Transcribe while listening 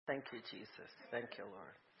Thank you, Jesus. Thank you,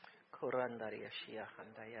 Lord. Kurandaria Shia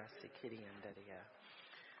Handaya Sikiri Andaria.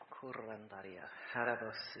 Kurandaria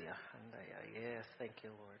Harabosia Handaya. Yes, thank you,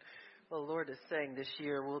 Lord. Well, the Lord is saying this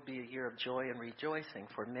year will be a year of joy and rejoicing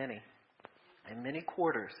for many, in many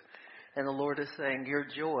quarters. And the Lord is saying your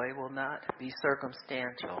joy will not be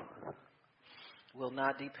circumstantial, will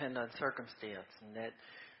not depend on circumstance, and that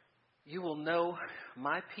you will know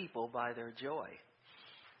my people by their joy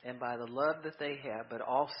and by the love that they have, but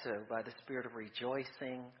also by the spirit of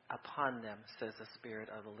rejoicing upon them, says the Spirit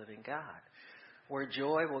of the living God. Where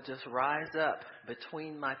joy will just rise up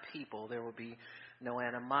between my people, there will be no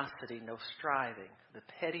animosity, no striving. The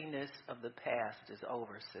pettiness of the past is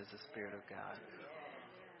over, says the Spirit of God.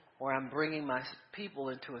 Where I'm bringing my people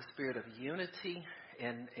into a spirit of unity,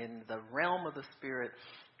 and in the realm of the Spirit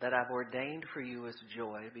that I've ordained for you is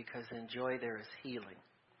joy, because in joy there is healing.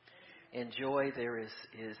 In joy there is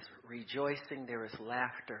rejoicing, there is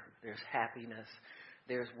laughter, there's happiness,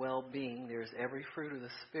 there's well-being, there's every fruit of the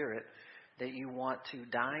Spirit that you want to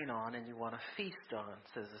dine on and you want to feast on,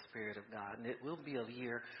 says the Spirit of God. And it will be a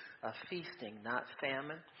year of feasting, not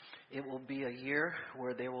famine. It will be a year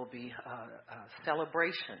where there will be a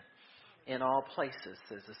celebration in all places,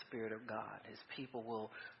 says the Spirit of God. His people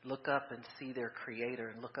will look up and see their Creator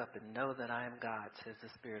and look up and know that I am God, says the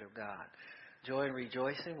Spirit of God. Joy and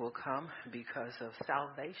rejoicing will come because of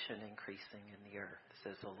salvation increasing in the earth,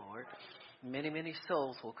 says the Lord. Many, many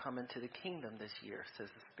souls will come into the kingdom this year, says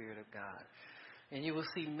the Spirit of God. And you will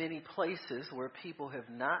see many places where people have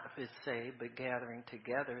not been saved, but gathering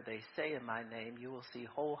together, they say in my name, you will see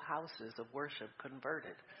whole houses of worship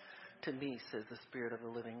converted to me, says the Spirit of the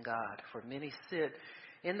living God. For many sit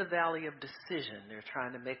in the valley of decision. They're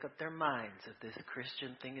trying to make up their minds if this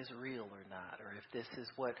Christian thing is real or not, or if this is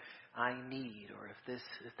what I need, or if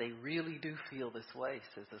they really do feel this way,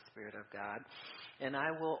 says the Spirit of God. And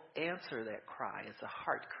I will answer that cry. It's a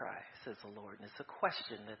heart cry, says the Lord. And it's a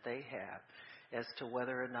question that they have as to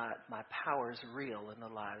whether or not my power is real in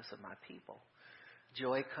the lives of my people.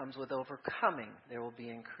 Joy comes with overcoming. There will be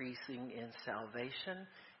increasing in salvation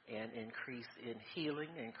and increase in healing,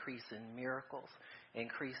 increase in miracles,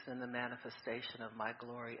 increase in the manifestation of my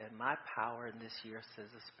glory and my power in this year, says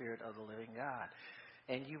the Spirit of the living God.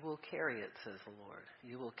 And you will carry it, says the Lord.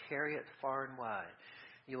 You will carry it far and wide.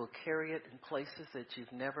 You will carry it in places that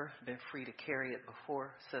you've never been free to carry it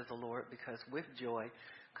before, says the Lord, because with joy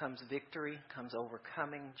comes victory, comes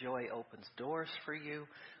overcoming. Joy opens doors for you.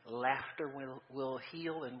 Laughter will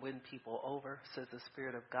heal and win people over, says the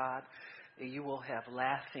Spirit of God. You will have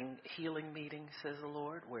laughing, healing meetings, says the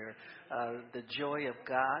Lord, where the joy of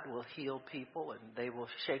God will heal people and they will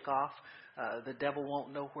shake off. The devil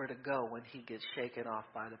won't know where to go when he gets shaken off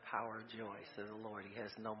by the power of joy, says the Lord. He has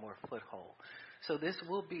no more foothold. So this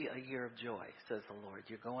will be a year of joy, says the Lord.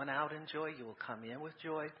 You're going out in joy. You will come in with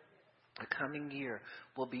joy. The coming year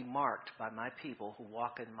will be marked by my people who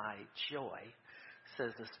walk in my joy,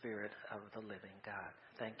 says the Spirit of the living God.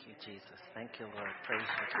 Thank you, Jesus. Thank you, Lord. Praise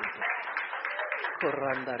you, Jesus.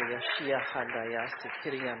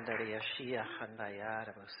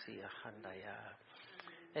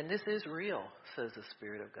 And this is real, says the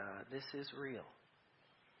Spirit of God. This is real.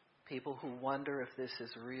 People who wonder if this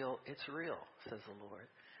is real, it's real, says the Lord.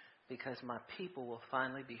 Because my people will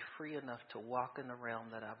finally be free enough to walk in the realm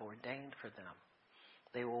that I've ordained for them.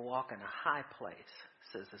 They will walk in a high place,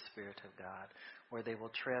 says the Spirit of God, where they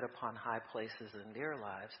will tread upon high places in their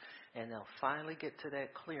lives, and they'll finally get to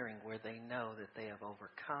that clearing where they know that they have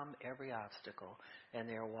overcome every obstacle, and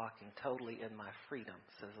they're walking totally in my freedom,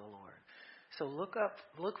 says the Lord. So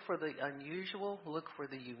look for the unusual, look for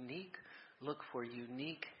the unique, look for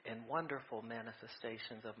unique and wonderful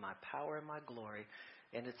manifestations of my power and my glory.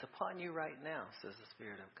 And it's upon you right now, says the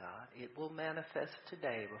Spirit of God. It will manifest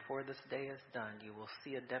today. Before this day is done, you will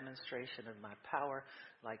see a demonstration of my power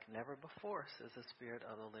like never before, says the Spirit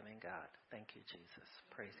of the living God. Thank you, Jesus.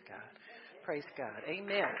 Praise God. Praise God.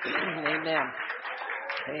 Amen. Amen.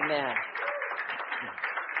 Amen.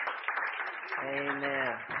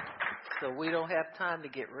 Amen. So we don't have time to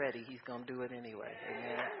get ready. He's going to do it anyway.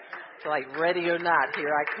 Amen. It's like ready or not,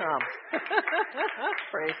 here I come.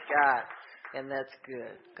 Praise God. And that's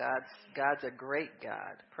good. God's a great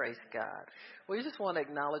God. Praise God. We just want to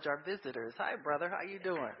acknowledge our visitors. Hi, brother. How you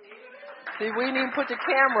doing? See, we didn't even put the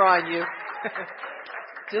camera on you.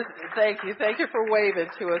 Just thank you. Thank you for waving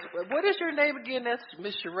to us. What is your name again? That's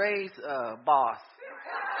Miss Sheree's boss.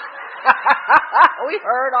 We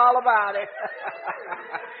heard all about it.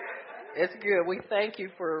 It's good. We thank you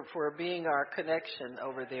for being our connection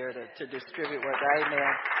over there to distribute what.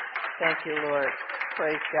 Amen. Thank you, Lord.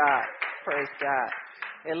 Praise God. Praise God.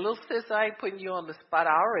 And little sis, I ain't putting you on the spot.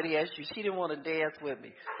 I already asked you. She didn't want to dance with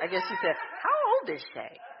me. I guess she said, how old is she?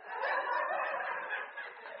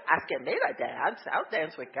 I said, maybe I dance. I'll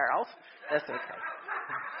dance with girls. That's okay.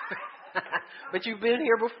 But you've been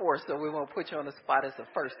here before, so we won't put you on the spot as a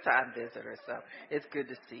first-time visitor. So it's good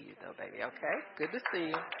to see you, though, baby. Okay? Good to see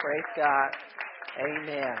you. Praise God.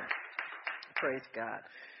 Amen. Praise God.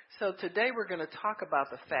 So today we're going to talk about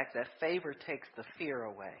the fact that favor takes the fear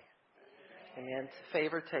away. And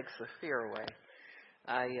favor takes the fear away.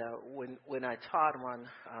 When I taught on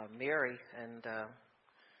Mary, and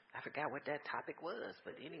I forgot what that topic was,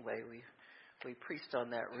 but anyway, we preached on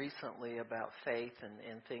that recently about faith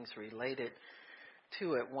and things related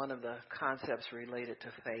to it. One of the concepts related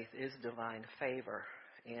to faith is divine favor.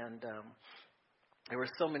 And there were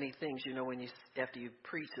so many things, when after you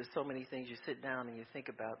preach, there's so many things you sit down and you think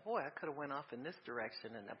about, boy, I could have went off in this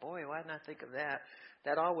direction, and boy, why didn't I think of that?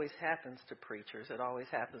 That always happens to preachers. It always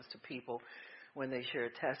happens to people when they share a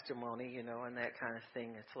testimony, and that kind of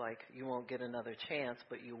thing. It's like you won't get another chance,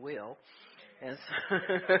 but you will. And so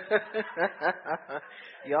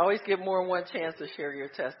you always get more than one chance to share your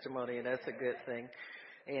testimony, and that's a good thing.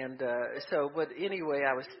 And but anyway,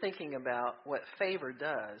 I was thinking about what favor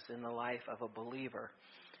does in the life of a believer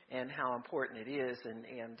and how important it is. And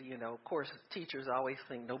of course, teachers always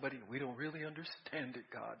think, we don't really understand it,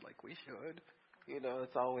 God, like we should.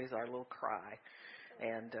 It's always our little cry.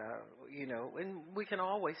 And, and we can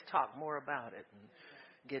always talk more about it and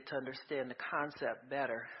get to understand the concept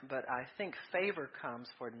better. But I think favor comes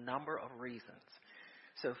for a number of reasons.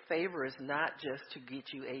 So favor is not just to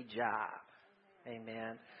get you a job.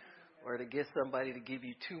 Amen. Or to get somebody to give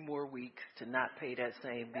you 2 more weeks to not pay that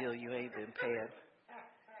same bill you ain't been paying.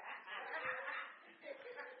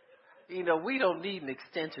 We don't need an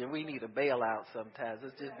extension. We need a bailout sometimes.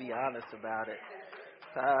 Let's just be honest about it.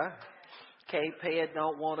 Can't pay it,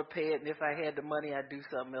 don't want to pay it, and if I had the money, I'd do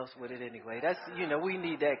something else with it anyway. That's, we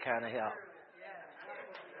need that kind of help.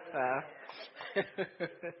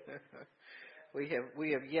 We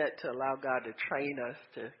have yet to allow God to train us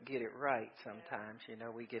to get it right sometimes.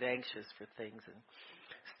 We get anxious for things and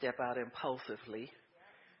step out impulsively.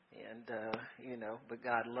 And, but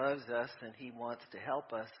God loves us and He wants to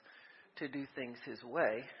help us to do things His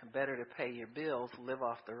way. Better to pay your bills, live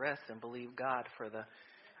off the rest, and believe God for the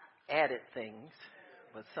added things.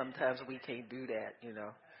 But sometimes we can't do that,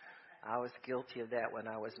 I was guilty of that when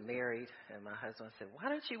I was married. And my husband said, why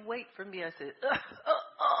don't you wait for me? I said,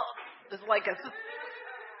 It's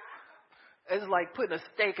like putting a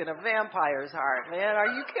stake in a vampire's heart, man. Are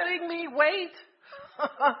you kidding me? Wait.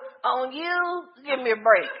 On you? Give me a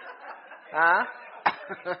break. Huh?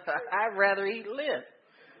 I'd rather eat lint.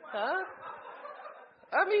 Huh?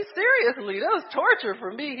 I mean, seriously, that was torture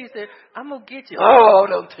for me. He said, I'm going to get you. Oh,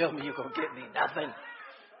 don't tell me you're going to get me nothing.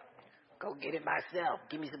 Go get it myself.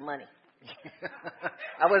 Give me some money.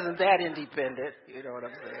 I wasn't that independent. You know what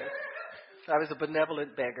I'm saying? I was a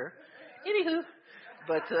benevolent beggar. Anywho,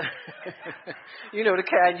 but, the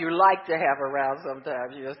kind you like to have around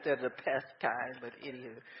sometimes, instead of the pest kind. But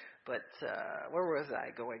anywho, where was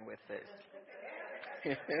I going with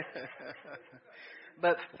this?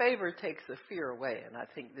 But favor takes the fear away, and I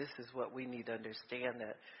think this is what we need to understand,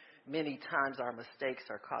 that many times our mistakes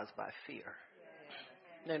are caused by fear.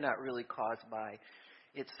 They're not really caused by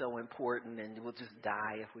it's so important and we'll just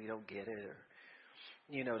die if we don't get it, or,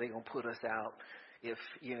 they're going to put us out if,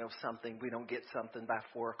 we don't get something by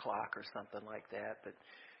 4 o'clock or something like that. But,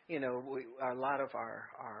 a lot of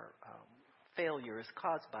our failure is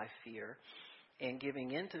caused by fear and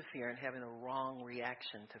giving into fear and having a wrong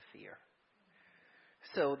reaction to fear.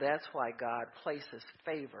 So that's why God places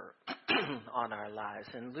favor on our lives.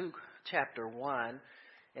 In Luke chapter 1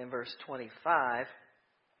 and verse 25,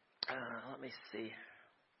 let me see.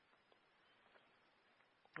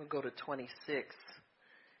 We'll go to 26.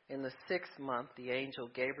 In the 6th month, the angel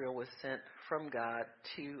Gabriel was sent from God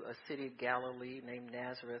to a city of Galilee named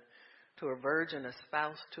Nazareth to a virgin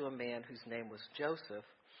espoused to a man whose name was Joseph,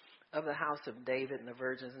 of the house of David, and the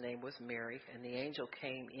virgin's name was Mary. And the angel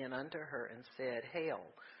came in unto her and said, Hail,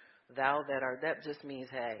 thou that art, that just means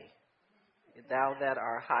hey. Thou that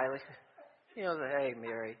art highly, hey,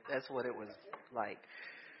 Mary, that's what it was like.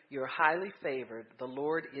 You're highly favored. The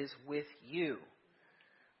Lord is with you.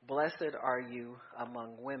 Blessed are you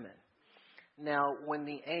among women. Now, when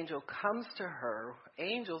the angel comes to her,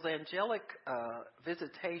 angelic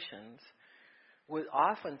visitations would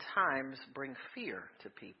oftentimes bring fear to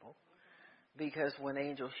people, because when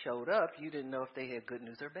angels showed up, you didn't know if they had good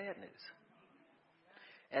news or bad news.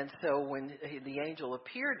 And so when the angel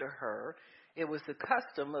appeared to her, it was the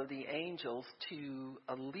custom of the angels to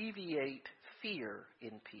alleviate fear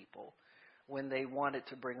in people when they wanted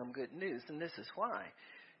to bring them good news. And this is why.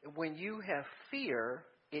 When you have fear,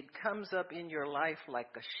 it comes up in your life like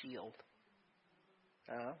a shield.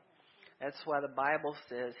 That's why the Bible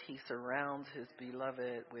says he surrounds his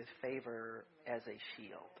beloved with favor as a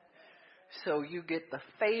shield. So you get the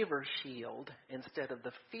favor shield instead of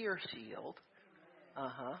the fear shield.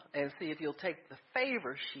 And see, if you'll take the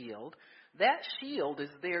favor shield, that shield is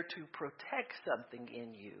there to protect something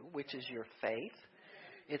in you, which is your faith.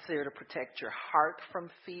 It's there to protect your heart from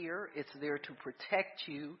fear. It's there to protect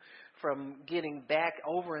you from getting back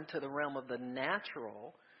over into the realm of the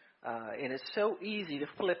natural. And it's so easy to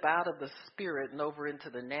flip out of the spirit and over into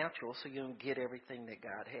the natural so you don't get everything that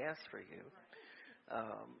God has for you.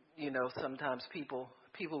 Sometimes people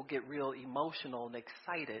get real emotional and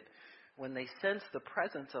excited when they sense the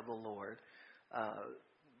presence of the Lord,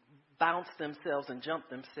 bounce themselves and jump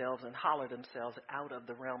themselves and holler themselves out of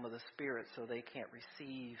the realm of the spirit so they can't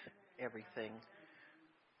receive everything.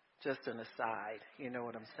 Just an aside, you know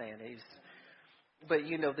what I'm saying? But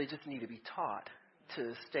they just need to be taught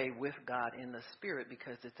to stay with God in the spirit,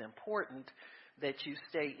 because it's important that you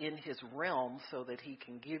stay in his realm so that he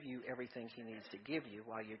can give you everything he needs to give you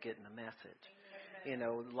while you're getting the message.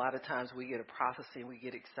 A lot of times we get a prophecy and we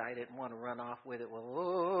get excited and want to run off with it.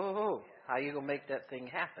 Well, how are you going to make that thing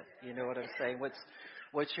happen? You know what I'm saying?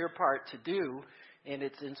 What's your part to do? And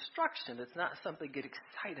it's instruction. It's not something to get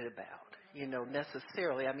excited about,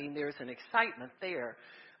 necessarily. I mean, there's an excitement there,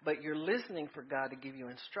 but you're listening for God to give you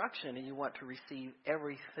instruction, and you want to receive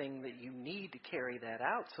everything that you need to carry that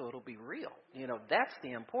out so it'll be real. That's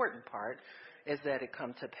the important part, is that it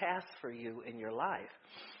come to pass for you in your life.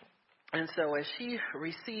 And so as she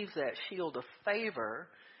receives that shield of favor,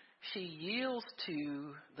 she yields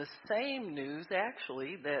to the same news,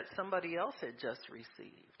 actually, that somebody else had just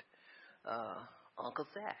received. Uncle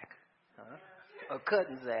Zach, or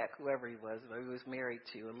cousin Zach, whoever he was married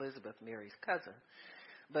to Elizabeth, Mary's cousin.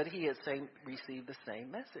 But he had received the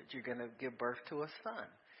same message. You're going to give birth to a son.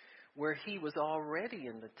 Where he was already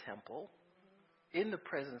in the temple, in the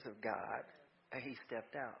presence of God, and he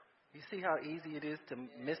stepped out. You see how easy it is to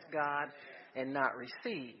miss God and not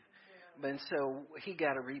receive. And so he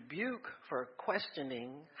got a rebuke for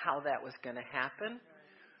questioning how that was going to happen.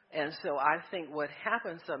 And so I think what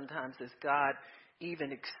happens sometimes is God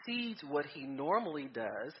even exceeds what he normally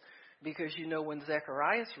does. Because, when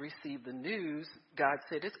Zacharias received the news, God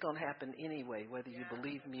said, it's going to happen anyway, whether you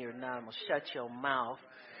believe me or not. I'm going to shut your mouth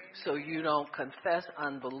so you don't confess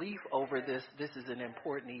unbelief over this. This is an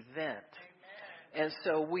important event. And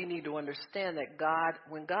so we need to understand that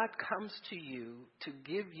when God comes to you to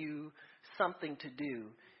give you something to do,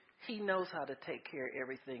 he knows how to take care of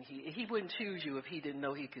everything. He wouldn't choose you if he didn't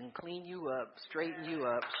know he can clean you up, straighten you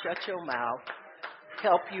up, shut your mouth,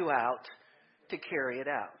 help you out to carry it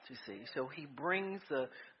out, you see. So he brings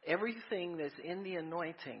everything that's in the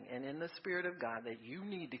anointing and in the Spirit of God that you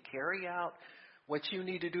need to carry out what you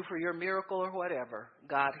need to do for your miracle or whatever.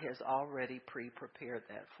 God has already pre-prepared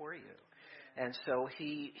that for you. And so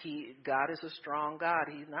God is a strong God.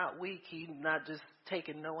 He's not weak. He's not just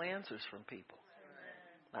taking no answers from people.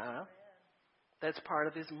 That's part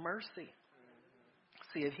of his mercy.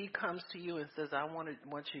 See, if he comes to you and says, I want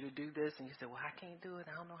you to do this, and you say, well, I can't do it.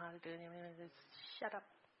 I don't know how to do it. Just shut up.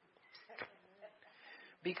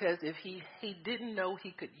 Because if he didn't know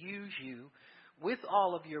he could use you with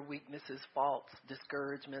all of your weaknesses, faults,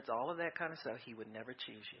 discouragements, all of that kind of stuff, he would never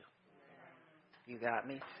choose you. You got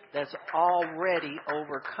me? That's already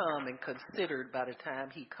overcome and considered by the time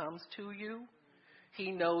he comes to you.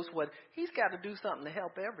 He knows he's got to do something to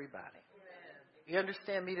help everybody. You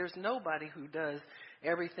understand me? There's nobody who does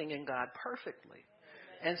everything in God perfectly.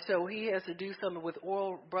 And so he has to do something with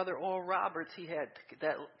Brother Oral Roberts. He had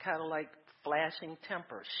that kind of like flashing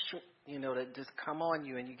temper, that just come on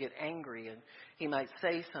you and you get angry, and he might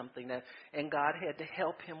say something and God had to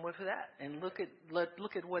help him with that. And look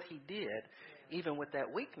at what he did, even with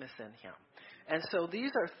that weakness in him. And so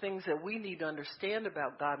these are things that we need to understand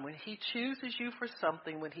about God. When he chooses you for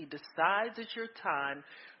something, when he decides it's your time,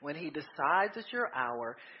 when he decides it's your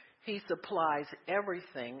hour, he supplies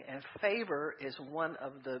everything. And favor is one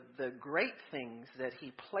of the great things that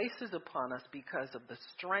he places upon us because of the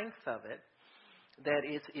strength of it. That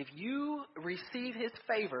is, if you receive his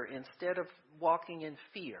favor instead of walking in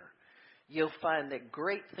fear, you'll find that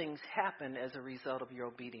great things happen as a result of your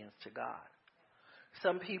obedience to God.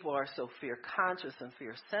 Some people are so fear conscious and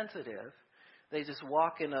fear sensitive, they just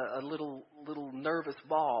walk in a little nervous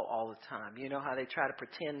ball all the time. You know how they try to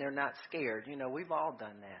pretend they're not scared. We've all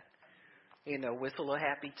done that. Whistle a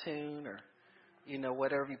happy tune, or,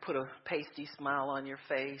 whatever. You put a pasty smile on your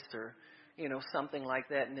face, or something like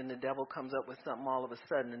that, and then the devil comes up with something all of a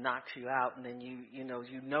sudden and knocks you out, and then you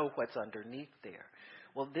know what's underneath there.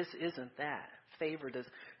 Well, this isn't that.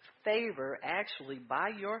 Favor actually, by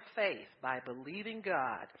your faith, by believing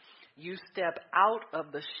God, you step out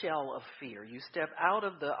of the shell of fear. You step out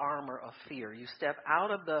of the armor of fear. You step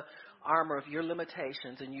out of the armor of your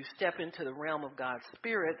limitations, and you step into the realm of God's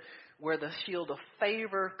Spirit, where the shield of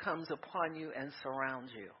favor comes upon you and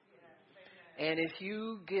surrounds you. And if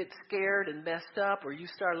you get scared and messed up, or you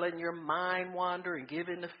start letting your mind wander and give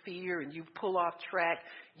in to fear, and you pull off track,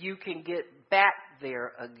 you can get back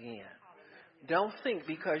there again. Don't think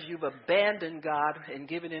because you've abandoned God and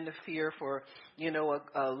given in to fear for,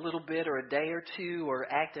 a little bit or a day or two, or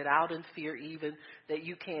acted out in fear even, that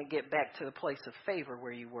you can't get back to the place of favor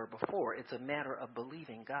where you were before. It's a matter of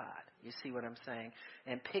believing God. You see what I'm saying?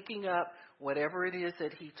 And picking up whatever it is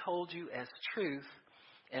that He told you as truth,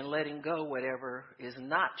 and letting go whatever is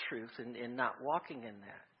not truth, and not walking in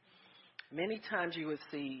that. Many times you would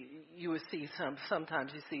see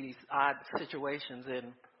sometimes you see these odd situations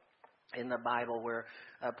in the Bible where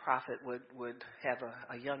a prophet would have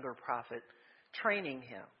a younger prophet training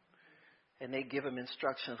him. And they give him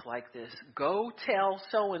instructions like this: go tell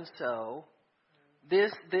so-and-so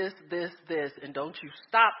this, and don't you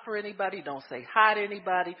stop for anybody. Don't say hi to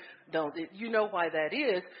anybody. You know why that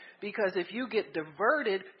is? Because if you get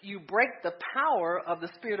diverted, you break the power of the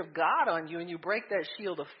Spirit of God on you, and you break that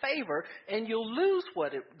shield of favor, and you'll lose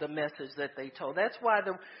the message that they told. That's why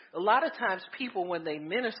a lot of times people, when they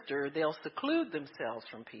minister, they'll seclude themselves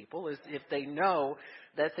from people, as if they know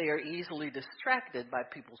that they are easily distracted by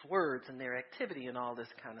people's words and their activity and all this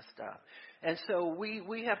kind of stuff. And so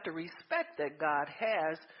we have to respect that God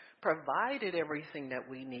has provided everything that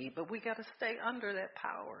we need, but we got to stay under that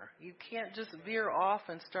power. You can't just veer off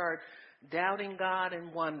and start doubting God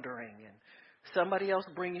and wondering, and somebody else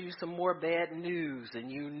brings you some more bad news,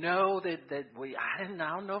 and I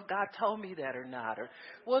don't know if God told me that or not. Or,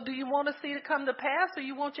 well, do you want to see it come to pass, or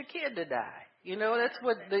you want your kid to die? That's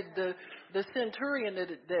what the centurion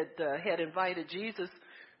that had invited Jesus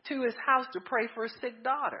to his house to pray for a sick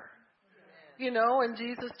daughter. And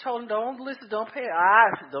Jesus told him, don't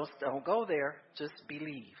go there. Just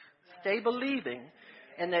believe. Stay believing,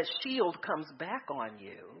 and that shield comes back on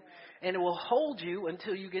you, and it will hold you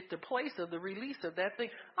until you get to the place of the release of that thing.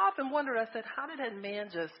 I often wondered, I said, how did that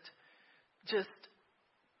man just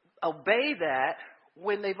obey that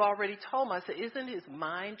when they've already told him? I said, isn't his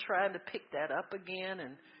mind trying to pick that up again?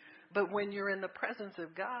 But when you're in the presence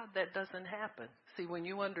of God, that doesn't happen. See, when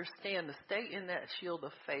you understand to stay in that shield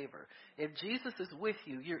of favor, if Jesus is with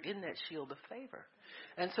you, you're in that shield of favor.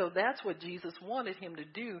 And so that's what Jesus wanted him to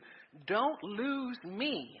do. Don't lose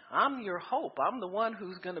me. I'm your hope. I'm the one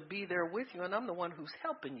who's going to be there with you, and I'm the one who's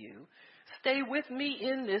helping you. Stay with me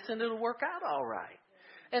in this, and it'll work out all right.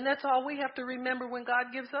 And that's all we have to remember when God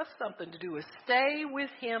gives us something to do, is stay with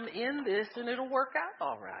Him in this, and it'll work out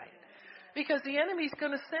all right. Because the enemy's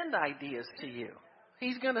going to send ideas to you.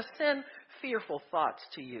 He's going to send fearful thoughts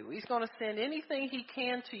to you. He's going to send anything he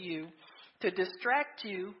can to you to distract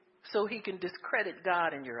you so he can discredit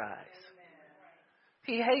God in your eyes.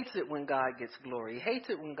 He hates it when God gets glory. He hates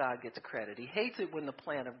it when God gets credit. He hates it when the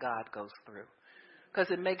plan of God goes through, because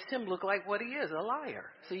it makes him look like what he is, a liar.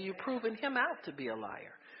 So you're proving him out to be a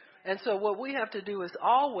liar. And so what we have to do is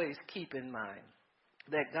always keep in mind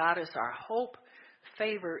that God is our hope.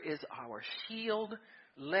 Favor is our shield.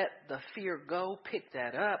 Let the fear go, pick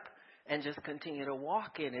that up, and just continue to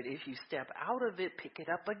walk in it. If you step out of it, pick it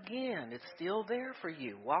up again. It's still there for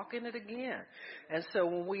you. Walk in it again. And so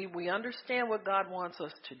when we understand what God wants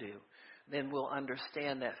us to do, then we'll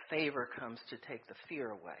understand that favor comes to take the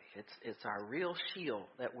fear away. It's our real shield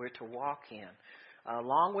that we're to walk in.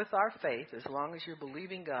 Along with our faith, as long as you're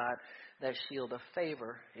believing God, that shield of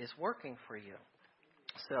favor is working for you.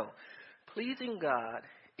 So, pleasing God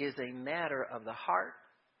is a matter of the heart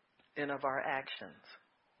and of our actions.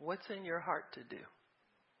 What's in your heart to do?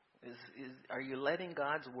 Are you letting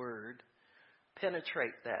God's word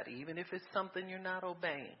penetrate that, even if it's something you're not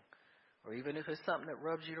obeying, or even if it's something that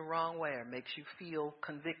rubs you the wrong way or makes you feel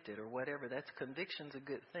convicted or whatever? That's conviction's a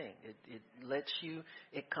good thing.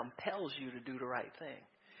 It compels you to do the right thing.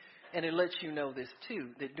 And it lets you know this too,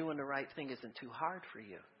 that doing the right thing isn't too hard for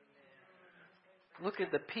you. Look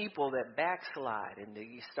at the people that backslide, and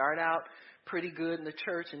they start out pretty good in the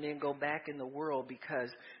church and then go back in the world because,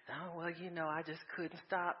 I just couldn't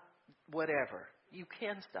stop, whatever. You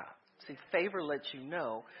can stop. See, favor lets you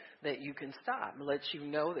know that you can stop. It lets you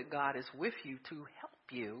know that God is with you to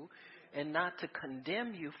help you and not to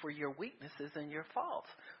condemn you for your weaknesses and your faults.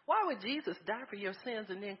 Why would Jesus die for your sins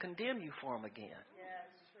and then condemn you for them again?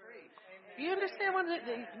 You understand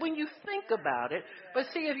when you think about it? But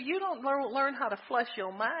see, if you don't learn how to flush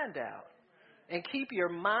your mind out and keep your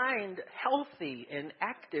mind healthy and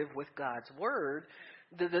active with God's word,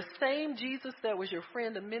 the same Jesus that was your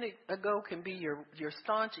friend a minute ago can be your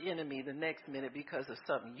staunch enemy the next minute because of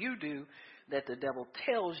something you do that the devil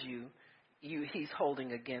tells you he's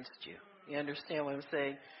holding against you. You understand what I'm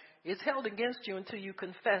saying? It's held against you until you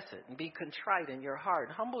confess it and be contrite in your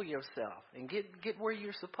heart. Humble yourself and get where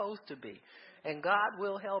you're supposed to be. And God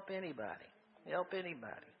will help anybody. Help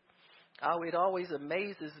anybody. Oh, it always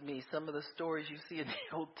amazes me, some of the stories you see in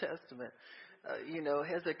the Old Testament.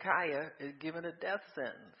 Hezekiah is given a death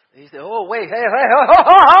sentence. He said, oh, wait, hey,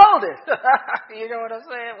 hold it. You know what I'm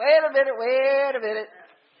saying? Wait a minute.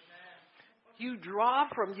 You draw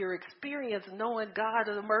from your experience knowing God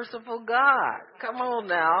is a merciful God. Come on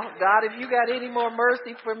now. God, if you got any more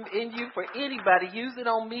mercy in you for anybody, use it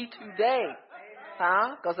on me today.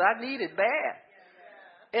 Huh? Because I need it bad.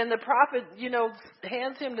 And the prophet,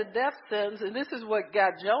 hands him the death sentence, and this is what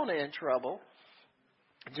got Jonah in trouble.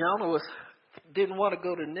 Jonah didn't want to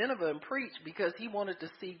go to Nineveh and preach because he wanted to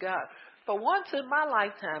see God. For once in my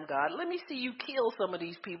lifetime, God, let me see you kill some of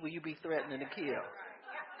these people you be threatening to kill.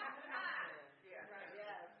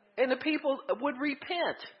 And the people would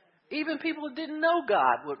repent. Even people who didn't know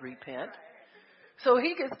God would repent. So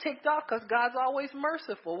he gets ticked off because God's always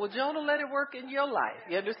merciful. Well, Jonah, let it work in your life.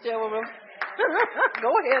 You understand what I'm saying?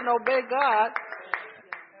 Go ahead and obey God.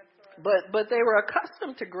 But they were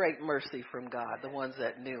accustomed to great mercy from God, the ones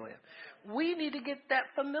that knew him. We need to get that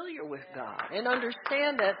familiar with God and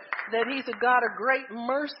understand that he's a God of great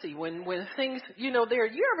mercy. When things, you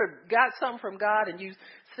ever got something from God and you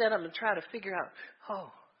sit up and try to figure out,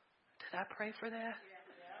 oh, did I pray for that?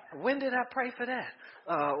 When did I pray for that?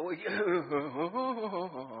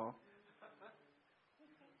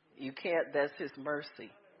 You can't, that's his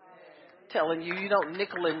mercy. Telling you don't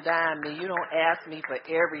nickel and dime me. You don't ask me for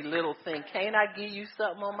every little thing. Can't I give you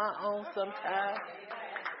something on my own sometime?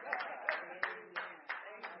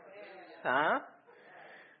 Huh?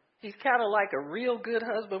 He's kind of like a real good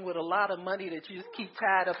husband with a lot of money that you just keep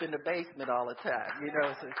tied up in the basement all the time. It's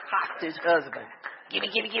a hostage husband. Give me.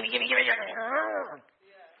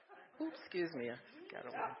 Oops, excuse me. I got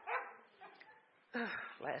a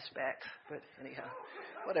flashbacks, but anyhow,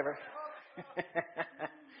 whatever.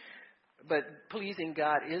 But pleasing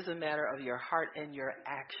God is a matter of your heart and your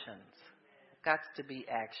actions. Got to be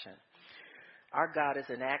action. Our God is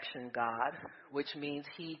an action God, which means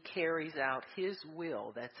he carries out his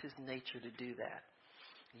will. That's his nature to do that.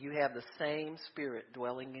 You have the same spirit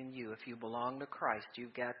dwelling in you. If you belong to Christ,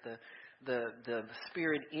 you've got the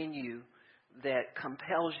spirit in you that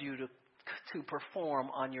compels you to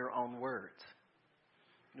perform on your own words.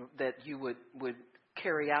 That you would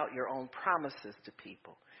carry out your own promises to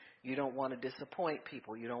people. You don't want to disappoint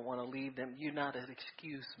people. You don't want to leave them. You're not an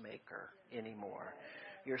excuse maker anymore.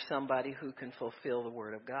 You're somebody who can fulfill the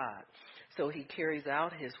word of God. So he carries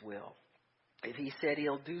out his will. If he said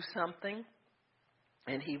he'll do something,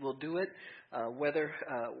 and he will do it,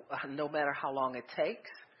 no matter how long it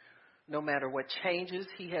takes, no matter what changes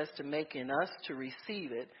he has to make in us to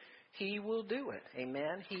receive it, he will do it.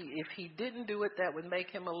 Amen. If he didn't do it, that would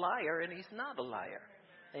make him a liar, and he's not a liar.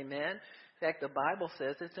 Amen. In fact, the Bible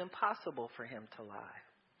says it's impossible for him to lie.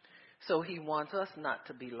 So he wants us not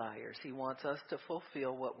to be liars. He wants us to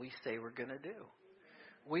fulfill what we say we're going to do.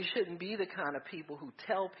 We shouldn't be the kind of people who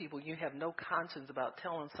tell people you have no conscience about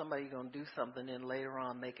telling somebody you're going to do something and later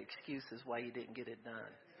on make excuses why you didn't get it done.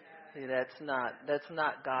 See, that's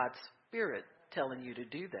not God's spirit telling you to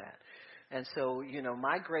do that. And so,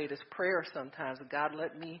 my greatest prayer sometimes, God,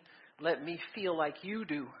 let me feel like you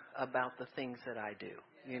do about the things that I do.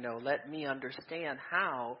 Let me understand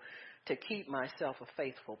how to keep myself a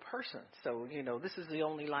faithful person. So, this is the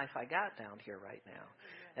only life I got down here right now.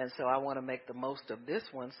 And so I want to make the most of this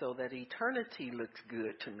one so that eternity looks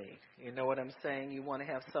good to me. You know what I'm saying? You want to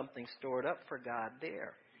have something stored up for God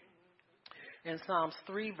there. In Psalms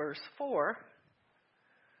 3, verse 4,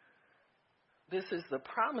 this is the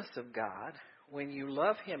promise of God when you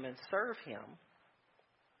love him and serve him.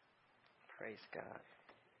 Praise God.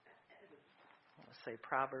 Let's say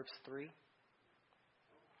Proverbs 3.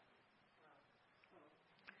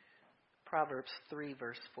 Proverbs 3,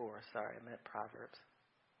 verse 4. Sorry, I meant Proverbs.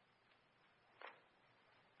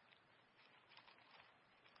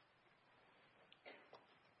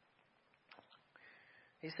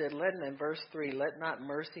 He said, in verse 3, let not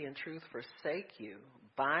mercy and truth forsake you.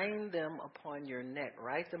 Bind them upon your neck.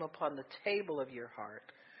 Write them upon the table of your heart.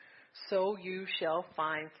 So you shall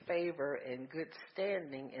find favor and good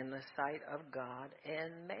standing in the sight of God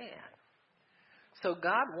and man. So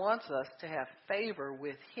God wants us to have favor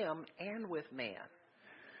with him and with man.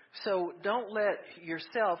 So don't let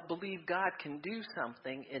yourself believe God can do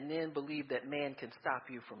something and then believe that man can stop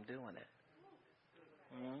you from doing it.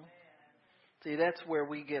 Mm-hmm. See, that's where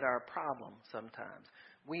we get our problem sometimes.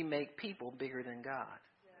 We make people bigger than God.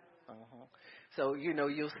 Uh-huh. So,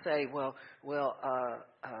 you'll say,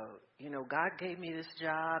 God gave me this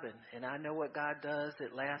job, and I know what God does.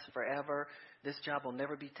 It lasts forever. This job will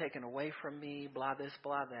never be taken away from me, blah this,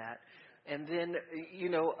 blah that. And then,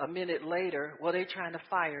 a minute later, they're trying to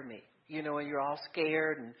fire me, and you're all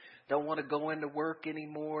scared and don't want to go into work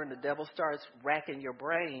anymore, and the devil starts racking your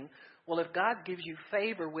brain. Well, if God gives you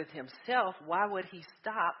favor with himself, why would he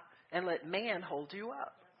stop and let man hold you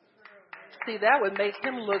up? See, that would make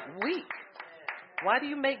him look weak. Why do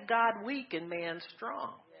you make God weak and man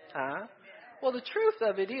strong? Huh? Well, the truth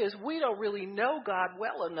of it is we don't really know God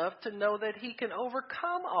well enough to know that he can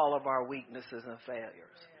overcome all of our weaknesses and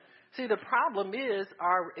failures. See, the problem is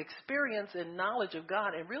our experience and knowledge of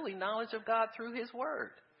God, and really knowledge of God through his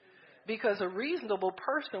word. Because a reasonable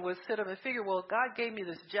person would sit up and figure, well, God gave me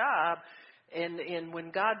this job, and when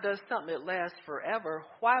God does something that lasts forever,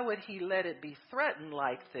 why would he let it be threatened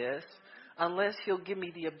like this unless he'll give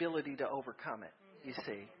me the ability to overcome it, you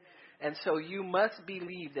see? And so you must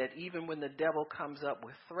believe that even when the devil comes up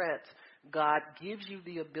with threats, God gives you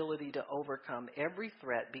the ability to overcome every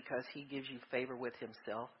threat because he gives you favor with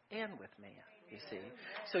himself and with man, you see?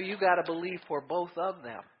 So you got to believe for both of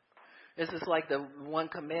them. This is like the one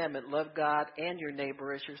commandment, love God and your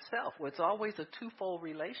neighbor as yourself. Well, it's always a twofold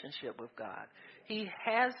relationship with God. He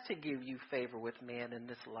has to give you favor with man in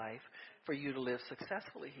this life for you to live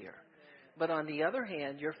successfully here. But on the other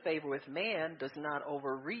hand, your favor with man does not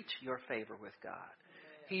overreach your favor with God.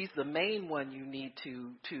 He's the main one you need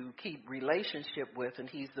to keep relationship with, and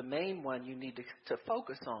he's the main one you need to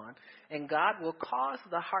focus on. And God will cause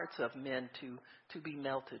the hearts of men to be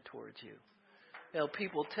melted towards you.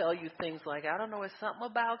 People tell you things like, I don't know, it's something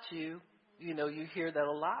about you. You hear that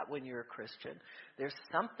a lot when you're a Christian. There's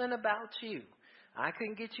something about you. I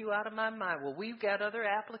can get you out of my mind. Well, we've got other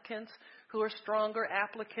applicants who are stronger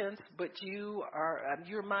applicants, but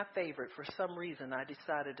you're my favorite. For some reason, I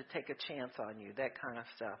decided to take a chance on you, that kind of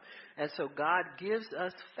stuff. And so God gives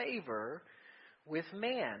us favor with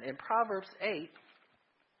man. In Proverbs 8,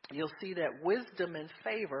 you'll see that wisdom and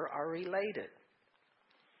favor are related.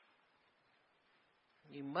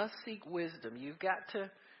 You must seek wisdom. You've got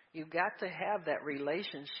to have that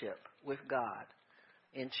relationship with God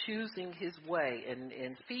and choosing his way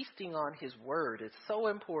and feasting on his word. It's so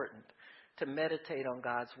important to meditate on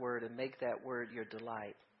God's word and make that word your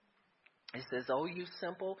delight. It says, "Oh, you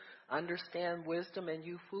simple, understand wisdom, and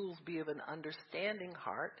you fools, be of an understanding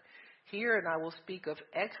heart. Hear, and I will speak of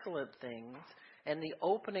excellent things, and the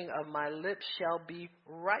opening of my lips shall be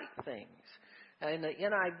right things." In the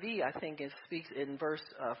NIV, I think it speaks in verse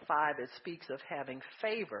 5, it speaks of having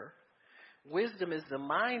favor. Wisdom is the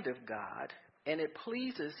mind of God, and it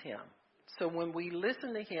pleases him. So when we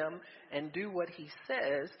listen to him and do what he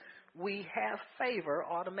says, we have favor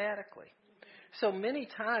automatically. So many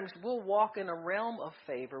times we'll walk in a realm of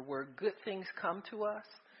favor where good things come to us,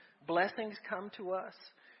 blessings come to us.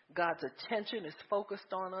 God's attention is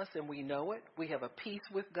focused on us, and we know it. We have a peace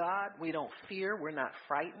with God. We don't fear. We're not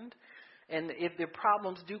frightened. And if the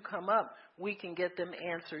problems do come up, we can get them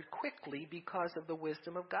answered quickly because of the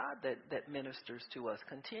wisdom of God that ministers to us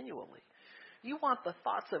continually. You want the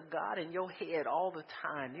thoughts of God in your head all the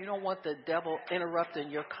time. You don't want the devil interrupting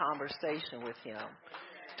your conversation with him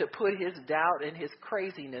to put his doubt and his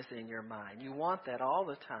craziness in your mind. You want that all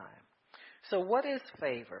the time. So what is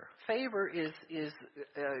favor? Favor is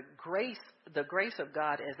grace, the grace of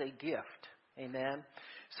God as a gift. Amen.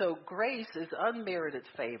 So grace is unmerited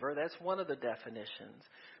favor. That's one of the definitions.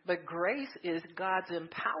 But grace is God's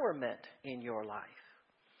empowerment in your life.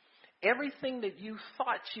 Everything that you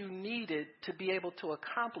thought you needed to be able to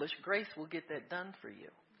accomplish, grace will get that done for you.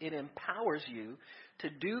 It empowers you to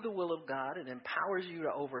do the will of God. It empowers you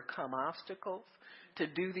to overcome obstacles, to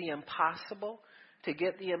do the impossible, to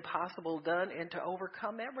get the impossible done, and to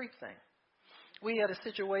overcome everything. We had a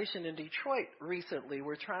situation in Detroit recently.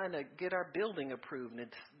 We're trying to get our building approved, and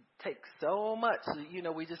it takes so much.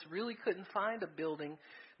 We just really couldn't find a building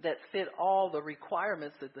that fit all the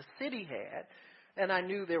requirements that the city had. And I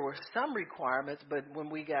knew there were some requirements, but when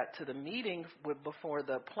we got to the meeting before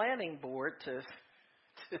the planning board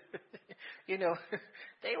they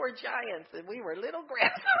were giants and we were little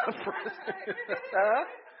grasshoppers.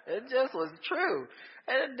 It just was true.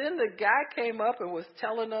 And then the guy came up and was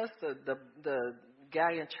telling us, the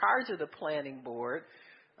guy in charge of the planning board,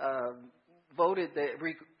 voted that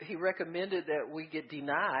he recommended that we get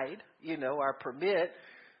denied, our permit.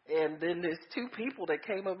 And then there's two people that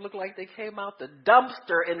came up, looked like they came out the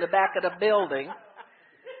dumpster in the back of the building.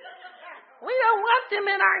 We don't want them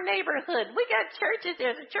in our neighborhood. We got churches.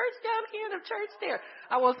 There's a church down here and a church there.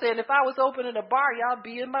 I was saying, if I was opening a bar, y'all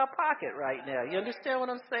be in my pocket right now. You understand what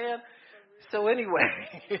I'm saying? So anyway,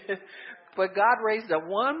 but God raised up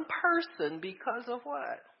one person because of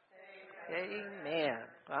what? Amen.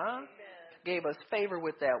 Huh? Gave us favor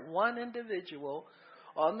with that one individual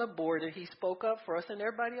on the board, and he spoke up for us, and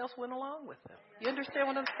everybody else went along with him. You understand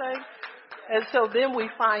what I'm saying? And so then we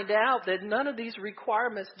find out that none of these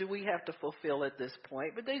requirements do we have to fulfill at this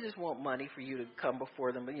point, but they just want money for you to come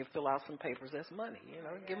before them and you fill out some papers. That's money,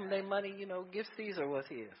 Give them their money, give Caesar what's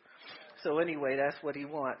his. So anyway, that's what he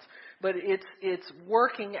wants. But it's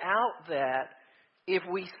working out that if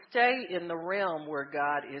we stay in the realm where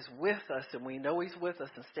God is with us and we know he's with us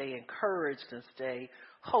and stay encouraged and stay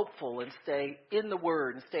hopeful and stay in the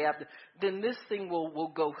word and stay after, then this thing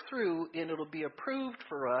will go through and it'll be approved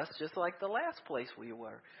for us just like the last place we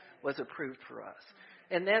were was approved for us.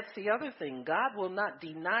 And that's the other thing. God will not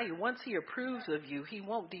deny you. Once he approves of you, he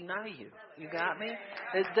won't deny you. You got me?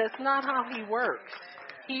 That's not how he works.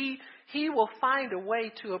 He will find a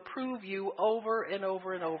way to approve you over and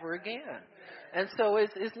over and over again. And so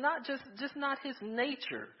it's not just not his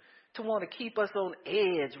nature to want to keep us on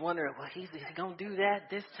edge, wondering, well, is he going to do that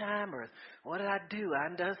this time? Or what did I do?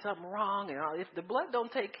 I done something wrong. And if the blood don't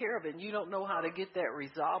take care of it and you don't know how to get that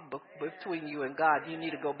resolved between you and God, you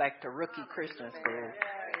need to go back to rookie Christian school.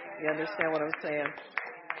 You understand what I'm saying?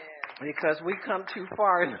 Because we come too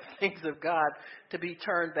far in the things of God to be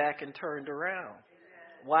turned back and turned around.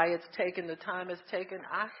 Why it's taken the time it's taken,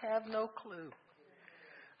 I have no clue.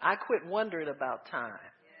 I quit wondering about time.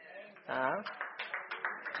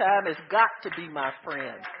 Time has got to be my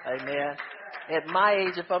friend. Amen. At my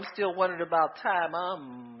age, if I'm still wondering about time,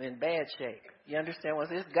 I'm in bad shape. You understand what I'm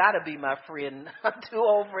saying? It's got to be my friend. I'm too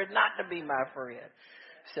old for it not to be my friend.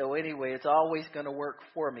 So anyway, it's always going to work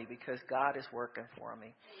for me because God is working for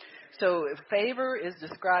me. So favor is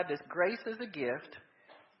described as grace as a gift,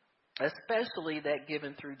 especially that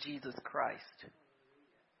given through Jesus Christ.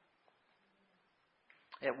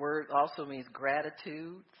 That word also means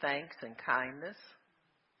gratitude, thanks, and kindness.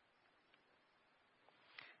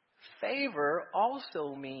 Favor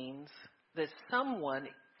also means that someone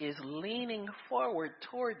is leaning forward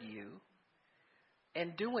toward you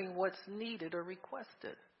and doing what's needed or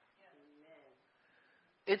requested.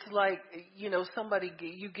 It's like, you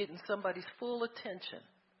getting somebody's full attention.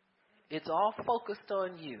 It's all focused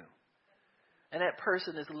on you. And that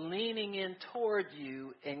person is leaning in toward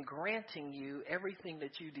you and granting you everything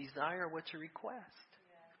that you desire, what you request.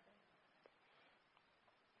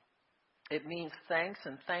 It means thanks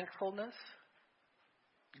and thankfulness,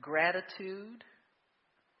 gratitude.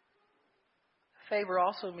 Favor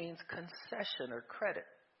also means concession or credit,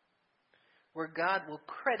 where God will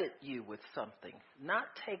credit you with something, not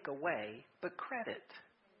take away, but credit.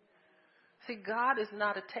 See, God is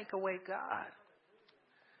not a takeaway God.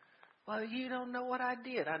 Well, you don't know what I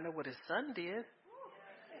did. I know what his son did.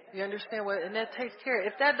 You understand what? And that takes care.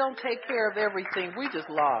 If that don't take care of everything, we just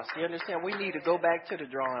lost. You understand? We need to go back to the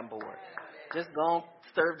drawing board. Just go and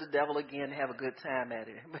serve the devil again and have a good time at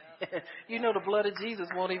it. You know the blood of Jesus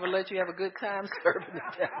won't even let you have a good time serving the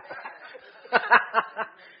devil.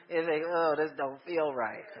 It's like, oh, this don't feel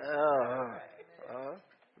right.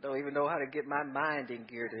 Don't even know how to get my mind in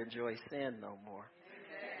gear to enjoy sin no more.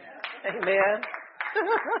 Amen.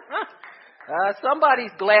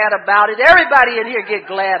 Somebody's glad about it. Everybody in here get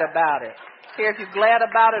glad about it. Care if you're glad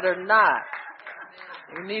about it or not.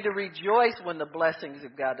 You need to rejoice when the blessings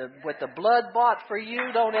of God, what the blood bought for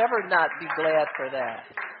you, don't ever not be glad for that.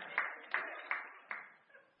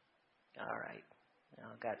 All right. I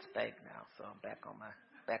got spanked now, so I'm back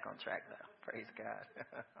on track now. Praise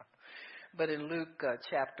God. But in Luke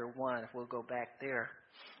chapter 1, if we'll go back there,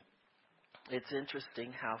 it's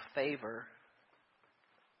interesting how favor,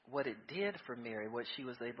 what it did for Mary, what she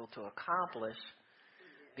was able to accomplish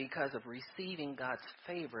because of receiving God's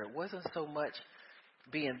favor. It wasn't so much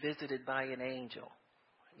being visited by an angel.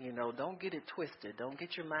 Don't get it twisted. Don't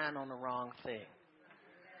get your mind on the wrong thing.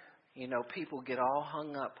 People get all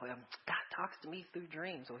hung up. Well, God talks to me through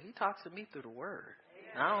dreams. Well, he talks to me through the word.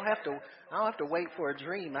 I don't have to wait for a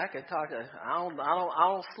dream. I can talk to, I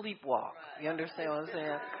don't sleepwalk. You understand what I'm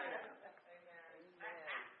saying?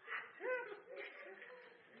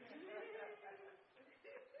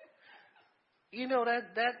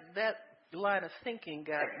 That line of thinking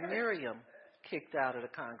got Miriam kicked out of the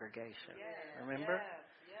congregation. Remember?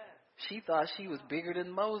 She thought she was bigger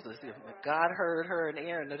than Moses. God heard her and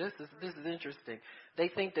Aaron. Now this is interesting. They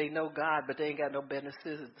think they know God, but they ain't got no business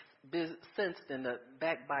sense than to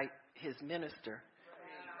backbite his minister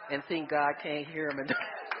and think God can't hear him. And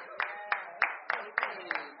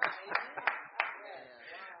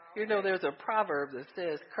you know, there's a proverb that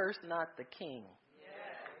says, "Curse not the king."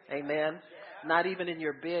 Amen. Not even in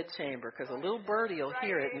your bedchamber, because a little birdie will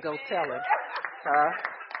hear it and go tell him.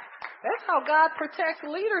 That's how God protects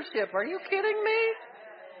leadership. Are you kidding me?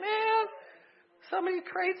 Man, some of you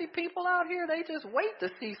crazy people out here, they just wait to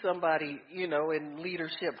see somebody, in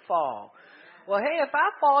leadership fall. Well, hey, if I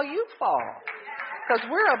fall, you fall. Because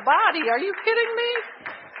we're a body. Are you kidding me?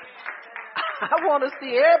 I want to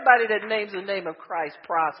see everybody that names the name of Christ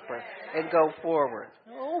prosper and go forward.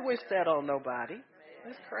 I don't wish that on nobody.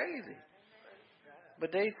 That's crazy.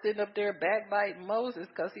 But they sitting up there backbiting Moses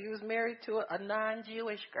because he was married to a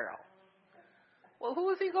non-Jewish girl. Well,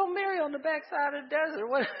 who is he going to marry on the backside of the desert?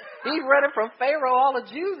 What, he running from Pharaoh, all the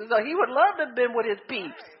Jews. So he would love to have been with his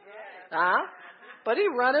peeps. But he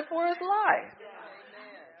running for his life.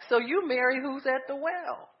 So you marry who's at the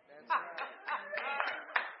well.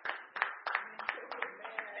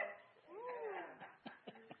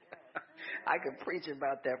 I could preach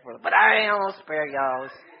about that but I ain't going to spare y'all.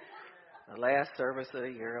 The last service of the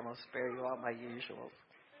year, I'm going to spare you all my usuals.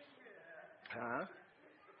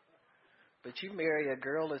 But you marry a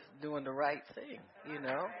girl that's doing the right thing,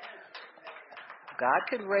 God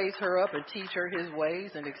can raise her up and teach her his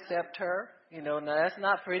ways and accept her. Now that's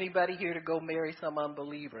not for anybody here to go marry some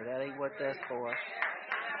unbeliever. That ain't what that's for.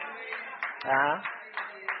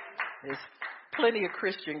 There's plenty of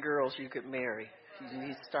Christian girls you could marry. You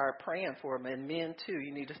need to start praying for them. And men, too,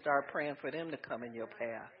 you need to start praying for them to come in your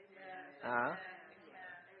path.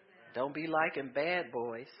 Don't be liking bad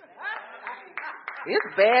boys.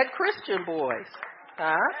 It's bad Christian boys.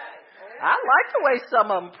 I like the way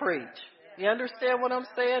some of them preach. You understand what I'm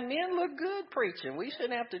saying? Men look good preaching. We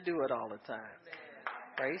shouldn't have to do it all the time.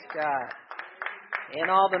 Praise God.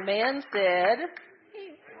 And all the men said...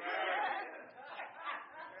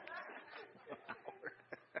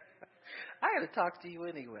 I got to talk to you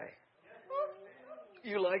anyway.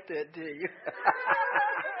 You like that, do you?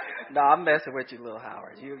 No, I'm messing with you, little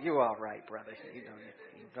Howard. You all right, brother. You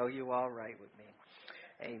know you all right with me.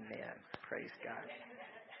 Amen. Praise God.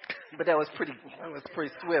 But that was pretty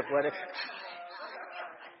swift, wasn't it?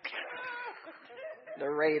 The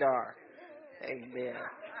radar. Amen.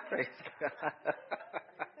 Praise God.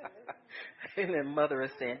 And then mother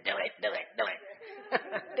is saying, do it.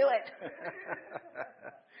 Do it.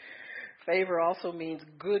 Favor also means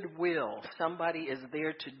goodwill. Somebody is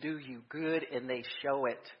there to do you good and they show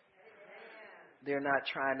it. They're not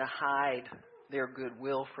trying to hide their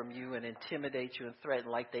goodwill from you and intimidate you and threaten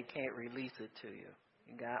like they can't release it to you.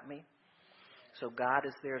 You got me? So God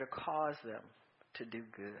is there to cause them to do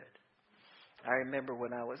good. I remember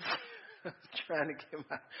when I was trying to get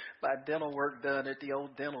my dental work done at the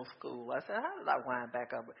old dental school. I said, how did I wind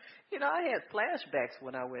back up? I had flashbacks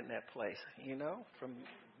when I went in that place, from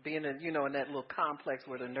being in, in that little complex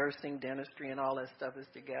where the nursing, dentistry, and all that stuff is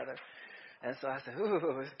together. And so I said,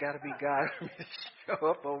 ooh, it's got to be God for me to show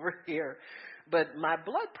up over here. But my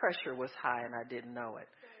blood pressure was high, and I didn't know it.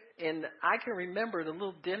 And I can remember the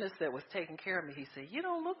little dentist that was taking care of me. He said, you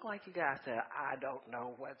don't look like you got. I said, I don't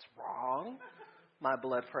know what's wrong. My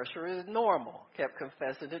blood pressure is normal. Kept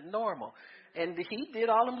confessing it normal. And he did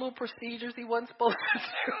all them little procedures he wasn't supposed to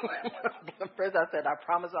do. I said, I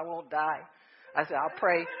promise I won't die. I said, I'll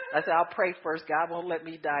pray. I'll pray first. God won't let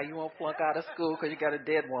me die. You won't flunk out of school because you got a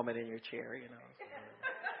dead woman in your chair,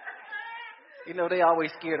 They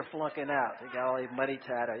always scared of flunking out. They got all their money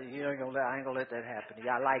tied up. I ain't gonna let that happen to you.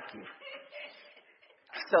 I like you.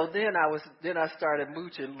 So then I started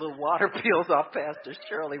mooching little water pills off Pastor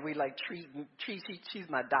Shirley. We she's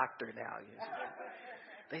my doctor now.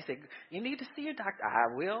 They said, you need to see your doctor.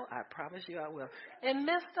 I will. I promise you I will. And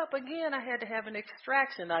messed up again. I had to have an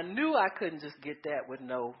extraction. I knew I couldn't just get that with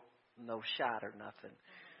no shot or nothing.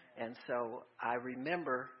 And so I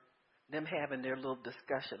remember them having their little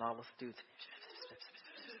discussion, all the students.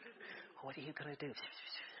 What are you going to do?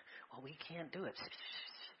 Well, we can't do it.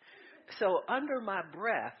 So under my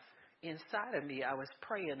breath, inside of me, I was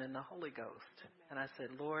praying in the Holy Ghost. And I said,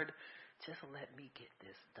 Lord, just let me get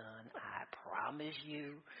this done. I promise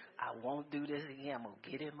you I won't do this again. I'm going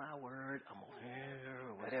to get in my word. I'm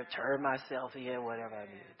going to turn myself in, whatever I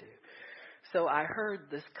need to do. So I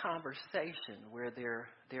heard this conversation where their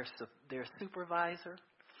supervisor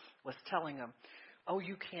was telling them, oh,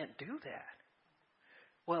 you can't do that.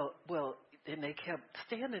 Well, and they kept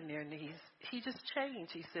standing there, and he just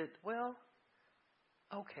changed. He said, well,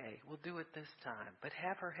 Okay, we'll do it this time. But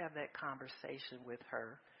have her have that conversation with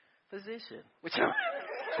her physician. Which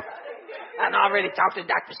I've already talked to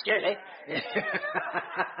Dr. Shirley.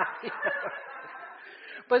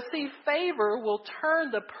 But see, favor will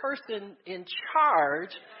turn the person in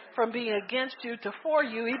charge from being against you to for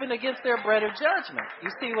you, even against their better judgment. You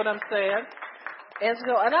see what I'm saying? And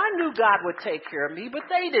I knew God would take care of me, but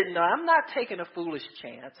they didn't know. I'm not taking a foolish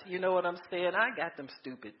chance. You know what I'm saying? I got them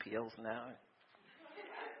stupid pills now.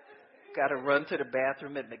 Got to run to the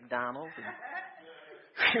bathroom at McDonald's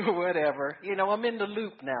and whatever. I'm in the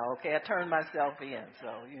loop now, okay? I turned myself in. So,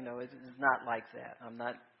 it's not like that. I'm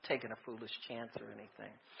not taking a foolish chance or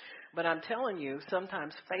anything. But I'm telling you,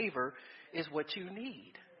 sometimes favor is what you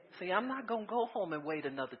need. See, I'm not going to go home and wait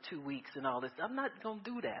another 2 weeks and all this. I'm not going to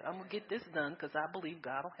do that. I'm going to get this done because I believe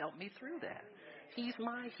God will help me through that. He's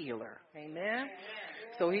my healer. Amen?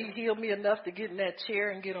 So he healed me enough to get in that chair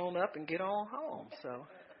and get on up and get on home. So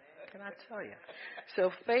can I tell you?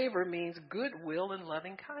 So favor means goodwill and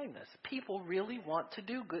loving kindness. People really want to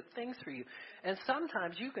do good things for you. And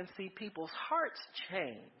sometimes you can see people's hearts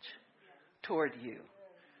change toward you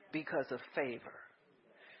because of favor.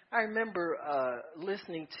 I remember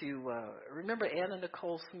listening to, remember Anna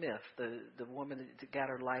Nicole Smith, the woman that got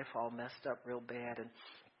her life all messed up real bad. And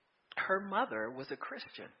her mother was a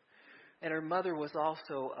Christian. And her mother was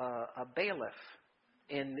also a bailiff.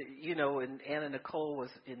 And, and Anna Nicole was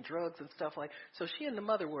in drugs and stuff like that. So she and the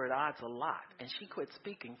mother were at odds a lot. And she quit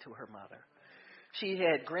speaking to her mother. She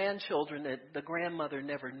had grandchildren that the grandmother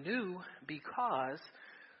never knew because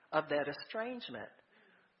of that estrangement.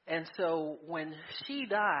 And so when she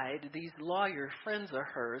died, these lawyer friends of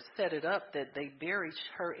hers set it up that they buried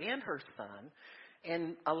her and her son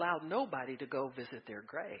and allowed nobody to go visit their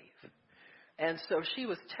grave. And so she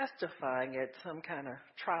was testifying at some kind of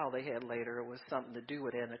trial they had later. It was something to do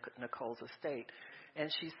with Anna Nicole's estate.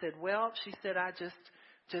 And she said, I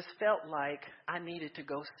just felt like I needed to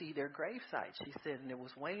go see their gravesite. She said, and it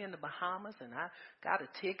was way in the Bahamas, and I got a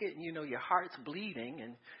ticket, and, your heart's bleeding,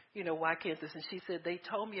 and, why can't this? And she said, they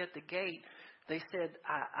told me at the gate, they said,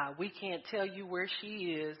 we can't tell you where she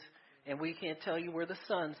is, and we can't tell you where the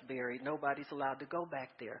son's buried. Nobody's allowed to go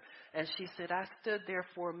back there. And she said, I stood there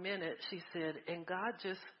for a minute. She said, and God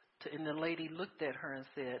and the lady looked at her and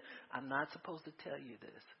said, I'm not supposed to tell you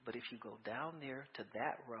this, but if you go down there to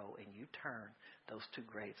that row and you turn, those two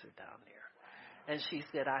graves are down there. And she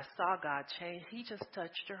said, I saw God change. He just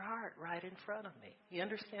touched her heart right in front of me. You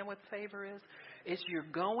understand what favor is? It's you're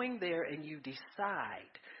going there and you decide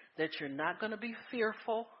that you're not going to be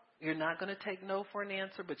fearful. You're not going to take no for an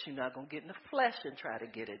answer, but you're not going to get in the flesh and try to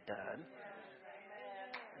get it done.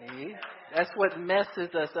 See? That's what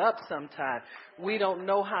messes us up sometimes. We don't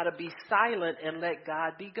know how to be silent and let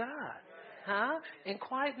God be God. Huh? In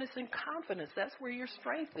quietness and confidence, that's where your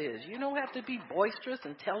strength is. You don't have to be boisterous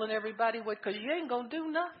and telling everybody what, because you ain't going to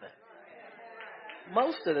do nothing.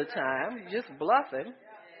 Most of the time, you're just bluffing.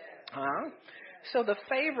 Huh? So the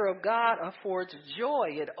favor of God affords joy.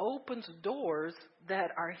 It opens doors that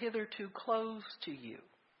are hitherto closed to you,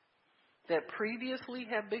 that previously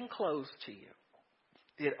have been closed to you.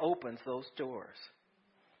 It opens those doors.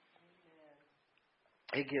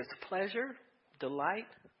 It gives pleasure, delight.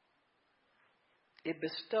 It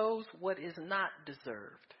bestows what is not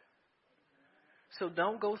deserved. So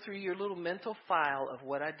don't go through your little mental file of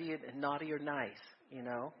what I did naughty or nice,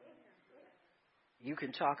 You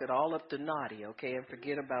can chalk it all up to naughty, okay, and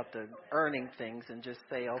forget about the earning things and just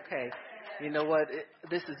say, okay, you know what,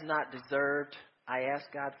 this is not deserved. I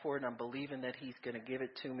asked God for it, and I'm believing that He's going to give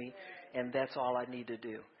it to me, and that's all I need to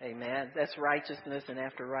do. Amen. That's righteousness, and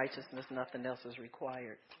after righteousness, nothing else is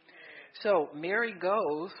required. So Mary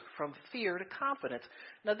goes from fear to confidence.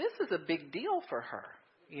 Now, this is a big deal for her.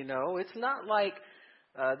 It's not like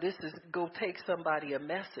this is go take somebody a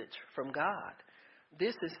message from God.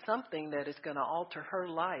 This is something that is going to alter her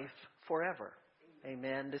life forever.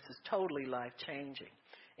 Amen. This is totally life-changing,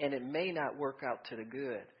 and it may not work out to the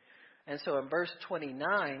good. And so in verse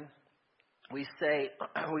 29, we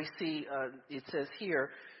see, it says here,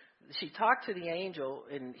 she talked to the angel,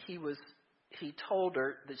 and he told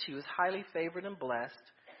her that she was highly favored and blessed.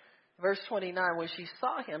 Verse 29, when she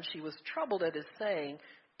saw him, she was troubled at his saying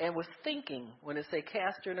and was thinking. When it say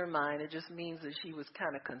cast her in her mind, it just means that she was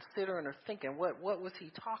kind of considering or thinking, what was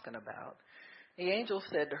he talking about? The angel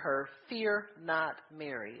said to her, fear not,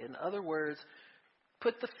 Mary. In other words,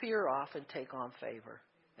 put the fear off and take on favor.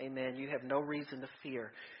 Amen. You have no reason to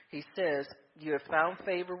fear. He says, you have found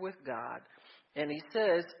favor with God. And he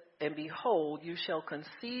says, and behold, you shall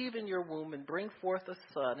conceive in your womb and bring forth a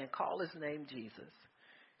son and call his name Jesus.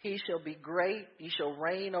 He shall be great. He shall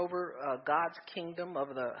reign over God's kingdom of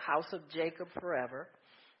the house of Jacob forever.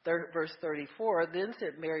 Verse 34, then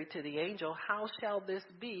said Mary to the angel, how shall this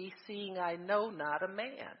be, seeing I know not a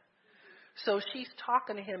man? So she's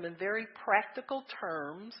talking to him in very practical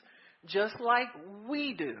terms, just like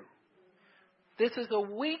we do. This is a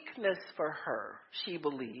weakness for her, she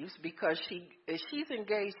believes, because if she's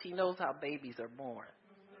engaged, she knows how babies are born.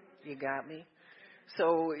 You got me?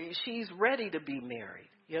 So she's ready to be married.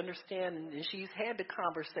 You understand? And she's had the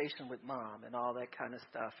conversation with mom and all that kind of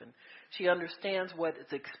stuff. And she understands what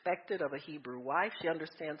is expected of a Hebrew wife. She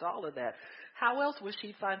understands all of that. How else would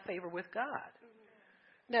she find favor with God?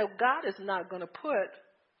 Now, God is not going to put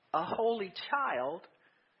a holy child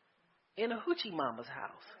in a hoochie mama's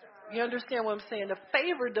house. You understand what I'm saying? The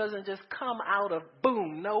favor doesn't just come out of,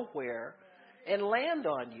 boom, nowhere and land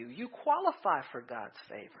on you. You qualify for God's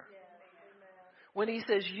favor. When he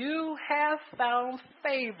says, you have found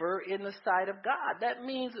favor in the sight of God, that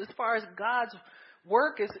means as far as God's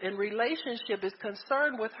work is in relationship is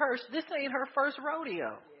concerned with her, this ain't her first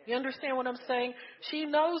rodeo. You understand what I'm saying? She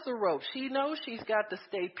knows the ropes. She knows she's got to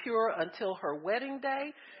stay pure until her wedding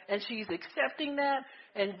day, and she's accepting that.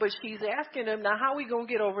 But she's asking him, now how are we going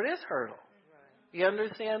to get over this hurdle? You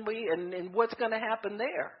understand me? And what's going to happen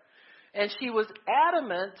there? And she was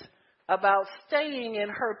adamant about staying in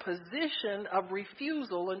her position of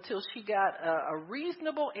refusal until she got a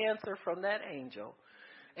reasonable answer from that angel.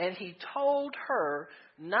 And he told her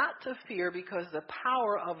not to fear because the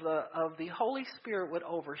power of the Holy Spirit would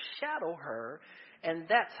overshadow her, and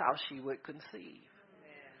that's how she would conceive.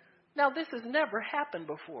 Now, this has never happened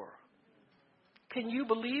before. Can you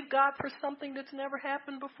believe God for something that's never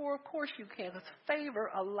happened before? Of course you can. Because favor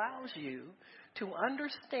allows you to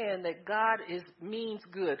understand that God means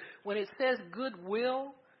good. When it says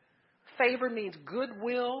goodwill, favor means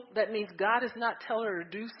goodwill. That means God is not telling her to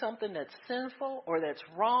do something that's sinful or that's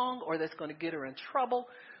wrong or that's going to get her in trouble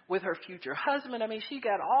with her future husband. I mean, she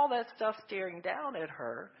got all that stuff staring down at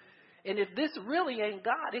her. And if this really ain't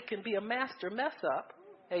God, it can be a master mess up.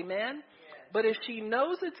 Amen? But if she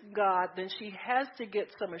knows it's God, then she has to get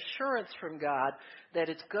some assurance from God that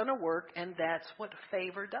it's going to work, and that's what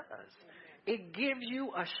favor does. It gives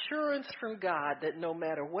you assurance from God that no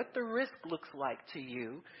matter what the risk looks like to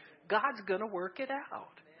you, God's going to work it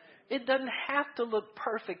out. It doesn't have to look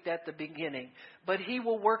perfect at the beginning, but he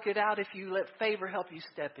will work it out if you let favor help you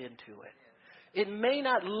step into it. It may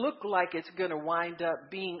not look like it's going to wind up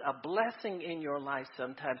being a blessing in your life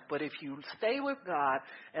sometimes, but if you stay with God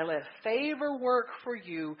and let favor work for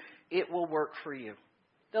you, it will work for you.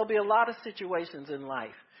 There'll be a lot of situations in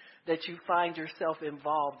life that you find yourself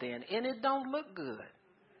involved in, and it don't look good.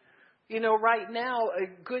 You know, right now,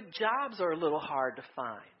 good jobs are a little hard to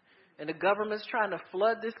find. And the government's trying to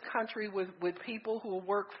flood this country with people who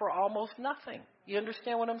work for almost nothing. You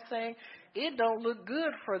understand what I'm saying? It don't look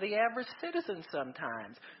good for the average citizen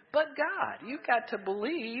sometimes. But God, you've got to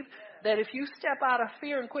believe that if you step out of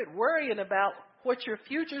fear and quit worrying about what your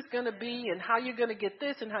future's going to be and how you're going to get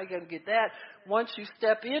this and how you're going to get that, once you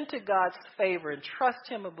step into God's favor and trust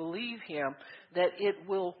him and believe him, that it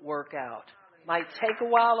will work out. Might take a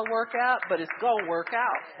while to work out, but it's going to work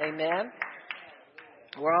out. Amen?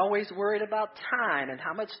 We're always worried about time and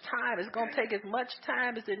how much time. It's going to take as much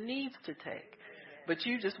time as it needs to take. But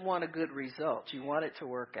you just want a good result. You want it to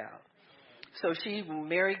work out. So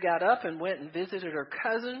Mary got up and went and visited her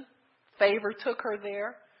cousin. Favor took her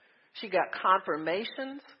there. She got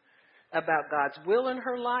confirmations about God's will in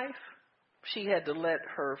her life. She had to let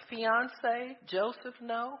her fiancé, Joseph,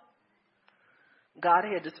 know. God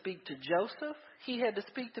had to speak to Joseph. He had to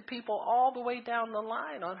speak to people all the way down the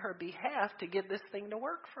line on her behalf to get this thing to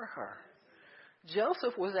work for her.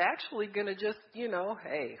 Joseph was actually going to just,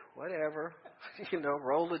 hey, whatever,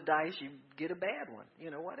 roll the dice, you get a bad one,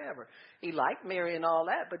 whatever. He liked Mary and all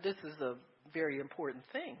that, but this is a very important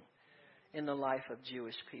thing in the life of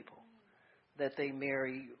Jewish people, that they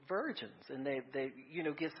marry virgins and they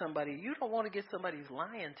get somebody. You don't want to get somebody who's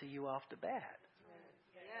lying to you off the bat.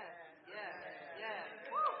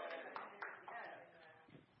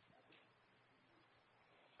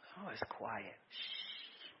 Oh, it's quiet. Shh.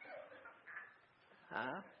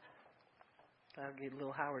 Huh? I'll get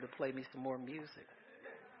little Howard to play me some more music.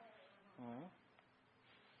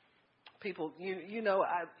 People,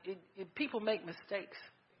 people make mistakes.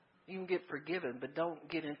 You can get forgiven, but don't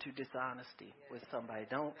get into dishonesty with somebody.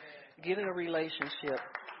 Don't get in a relationship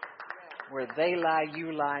where they lie,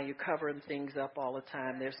 you lie, you're covering things up all the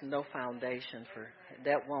time. There's no foundation for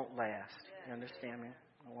that. Won't last. You understand me?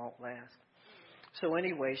 It won't last. So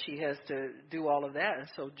anyway, she has to do all of that. And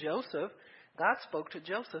so God spoke to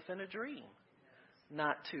Joseph in a dream.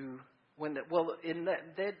 not to, in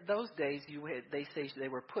those days, they say they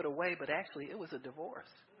were put away, but actually it was a divorce.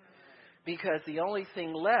 Because the only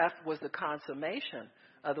thing left was the consummation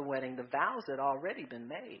of the wedding. The vows had already been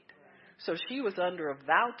made. So she was under a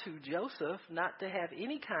vow to Joseph not to have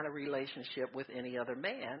any kind of relationship with any other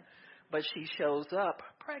man, but she shows up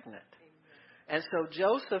pregnant. And so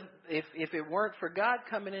Joseph, if it weren't for God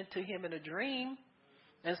coming into him in a dream,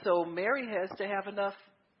 and so Mary has to have enough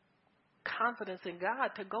confidence in God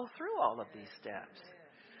to go through all of these steps.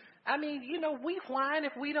 I mean, we whine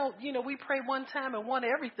if we don't, we pray one time and want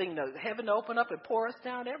everything, heaven to open up and pour us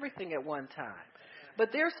down everything at one time. But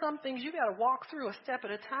there's some things you got to walk through a step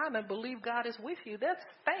at a time and believe God is with you. That's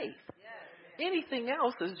faith. Anything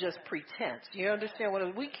else is just pretense. You understand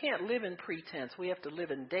we can't live in pretense. We have to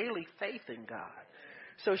live in daily faith in God.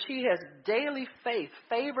 So she has daily faith.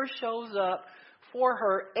 Favor shows up for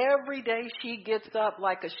her every day. She gets up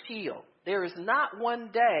like a shield. There is not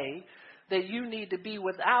one day that you need to be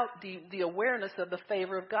without the awareness of the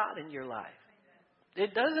favor of God in your life.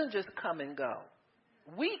 It doesn't just come and go.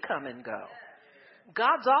 We come and go.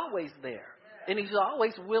 God's always there. And he's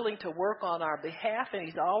always willing to work on our behalf, and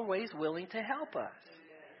he's always willing to help us.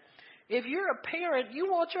 If you're a parent, you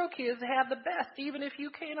want your kids to have the best, even if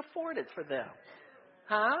you can't afford it for them.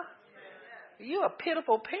 Huh? You're a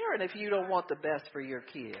pitiful parent if you don't want the best for your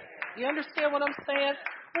kids. You understand what I'm saying?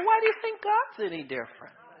 Well, why do you think God's any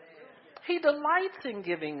different? He delights in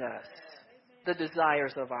giving us the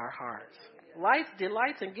desires of our hearts.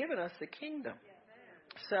 Delights in giving us the kingdom.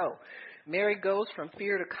 So, Mary goes from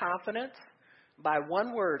fear to confidence by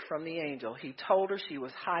one word from the angel. He told her she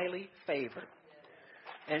was highly favored.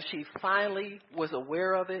 And she finally was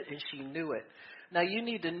aware of it, and she knew it. Now, you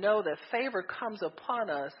need to know that favor comes upon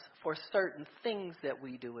us for certain things that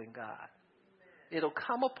we do in God. It'll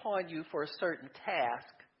come upon you for a certain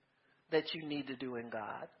task that you need to do in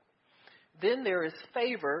God. Then there is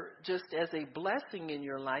favor just as a blessing in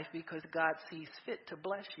your life because God sees fit to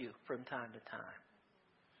bless you from time to time.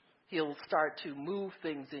 He'll start to move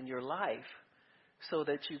things in your life so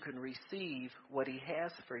that you can receive what he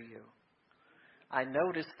has for you. I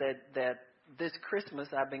noticed that this Christmas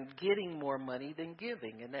I've been getting more money than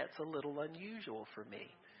giving, and that's a little unusual for me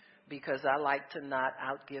because I like to not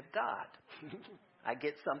outgive God. I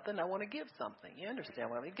get something, I want to give something. You understand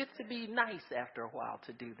what I mean? It gets to be nice after a while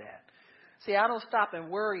to do that. See, I don't stop and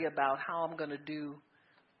worry about how I'm going to do.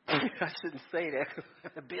 I shouldn't say that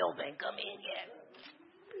because the bills ain't come in yet.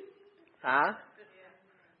 Huh?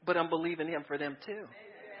 But I'm believing him for them too.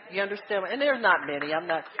 You understand? And there's not many. I'm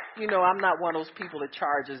not one of those people that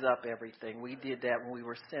charges up everything. We did that when we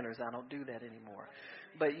were sinners. I don't do that anymore.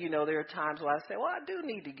 But, there are times where I say, well, I do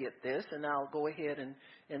need to get this, and I'll go ahead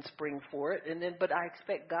and spring for it. But I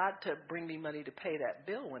expect God to bring me money to pay that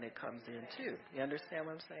bill when it comes in too. You understand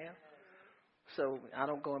what I'm saying? So I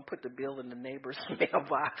don't go and put the bill in the neighbor's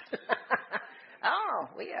mailbox. Oh,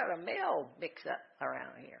 we have a mail mix-up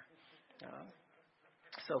around here.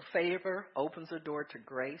 So favor opens the door to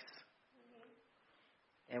grace.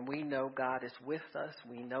 And we know God is with us.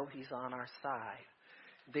 We know he's on our side.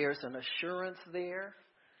 There's an assurance there.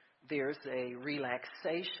 There's a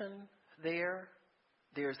relaxation there.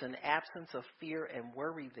 There's an absence of fear and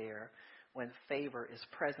worry there when favor is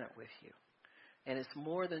present with you. And it's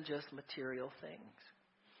more than just material things.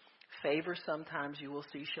 Favor sometimes you will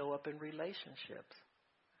see show up in relationships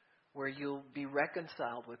where you'll be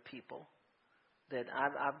reconciled with people. That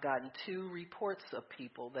I've gotten 2 reports of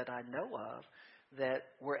people that I know of that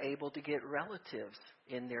were able to get relatives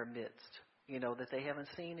in their midst, that they haven't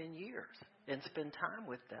seen in years and spend time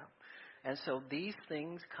with them. And so these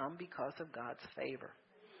things come because of God's favor.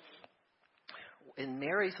 In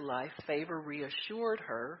Mary's life, favor reassured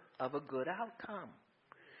her of a good outcome.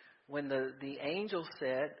 When the angel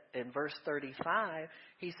said in verse 35,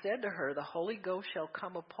 he said to her, the Holy Ghost shall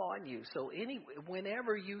come upon you. So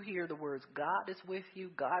whenever you hear the words, God is with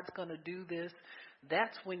you, God's going to do this,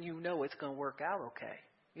 that's when you know it's going to work out okay.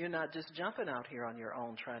 You're not just jumping out here on your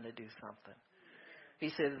own trying to do something. He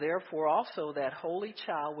says, therefore also that holy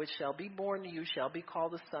child which shall be born to you shall be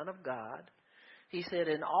called the Son of God. He said,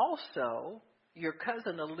 and also your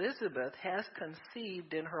cousin Elizabeth has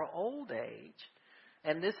conceived in her old age.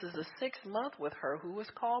 And this is the 6th month with her who was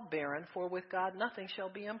called barren, for with God nothing shall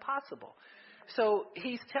be impossible. So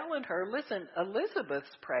he's telling her, listen, Elizabeth's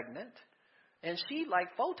pregnant, and she like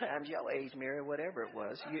 4 times your age, Mary, whatever it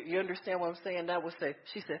was. You understand what I'm saying?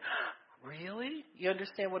 She said, really? You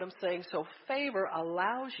understand what I'm saying? So favor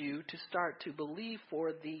allows you to start to believe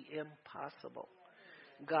for the impossible.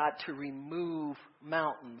 God to remove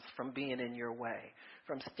mountains from being in your way,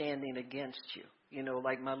 from standing against you.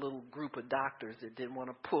 like my little group of doctors that didn't want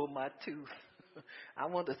to pull my tooth. I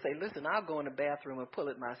wanted to say, listen, I'll go in the bathroom and pull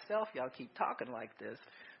it myself. Y'all keep talking like this.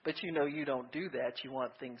 But you don't do that. You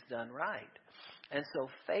want things done right. And so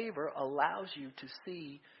favor allows you to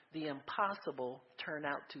see the impossible turn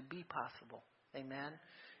out to be possible. Amen.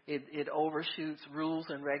 It overshoots rules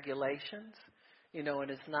and regulations, and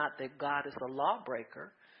it's not that God is a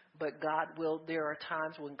lawbreaker, but there are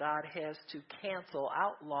times when God has to cancel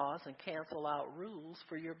out laws and cancel out rules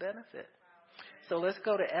for your benefit. So let's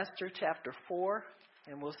go to Esther chapter 4,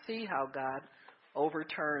 and we'll see how God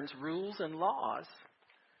overturns rules and laws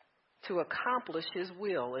to accomplish his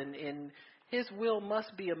will. And his will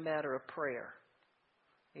must be a matter of prayer.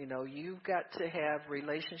 You've got to have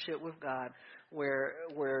relationship with God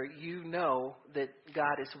where you know that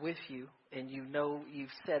God is with you, and you've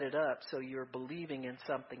set it up so you're believing in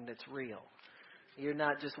something that's real. You're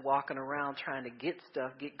not just walking around trying to get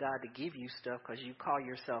God to give you stuff because you call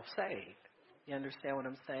yourself saved. You understand what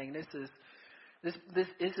I'm saying? This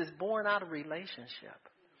is born out of relationship.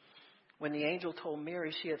 When the angel told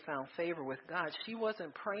Mary she had found favor with God, she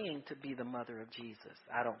wasn't praying to be the mother of Jesus.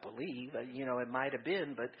 I don't believe. It might have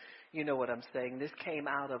been, but you know what I'm saying. This came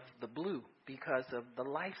out of the blue because of the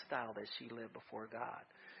lifestyle that she lived before God.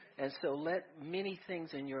 And so let many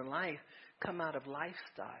things in your life come out of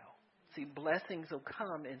lifestyle. See, blessings will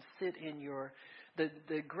come and sit in your...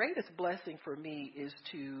 The greatest blessing for me is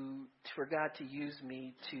for God to use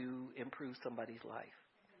me to improve somebody's life.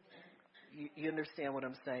 You understand what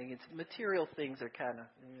I'm saying? It's material things are kind of,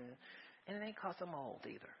 and it ain't because I'm old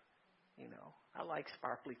either. I like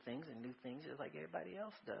sparkly things and new things just like everybody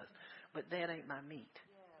else does. But that ain't my meat.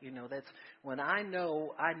 That's when I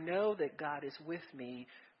know that God is with me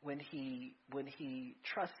when he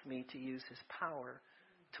trusts me to use his power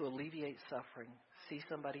to alleviate suffering, see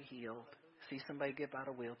somebody healed, see somebody get out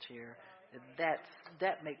of a wheelchair.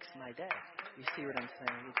 That makes my day. You see what I'm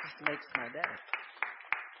saying? It just makes my day.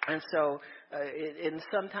 And so, and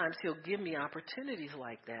sometimes he'll give me opportunities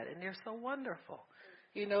like that, and they're so wonderful.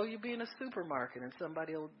 You'll be in a supermarket, and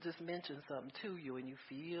somebody will just mention something to you, and you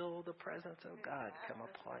feel the presence of God come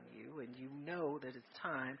upon you, and you know that it's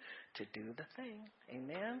time to do the thing.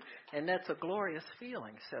 Amen? And that's a glorious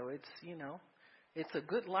feeling. So it's a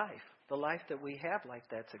good life. The life that we have like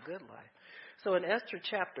that's a good life. So in Esther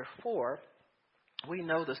chapter 4, we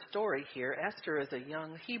know the story here. Esther is a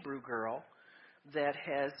young Hebrew girl that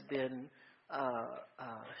has been,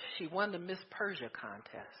 she won the Miss Persia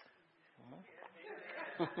contest.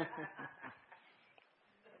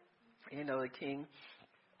 The king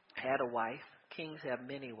had a wife. Kings have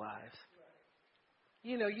many wives.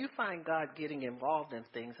 You find God getting involved in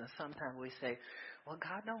things, and sometimes we say, well,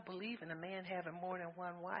 God don't believe in a man having more than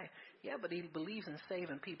one wife. Yeah, but he believes in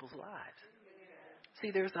saving people's lives. See,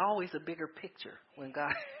 there's always a bigger picture when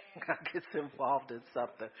God gets involved in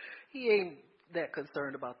something. He ain't that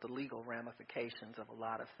concerned about the legal ramifications of a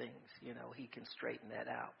lot of things. He can straighten that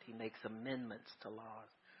out. He makes amendments to laws.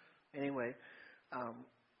 Anyway,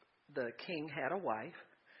 the king had a wife,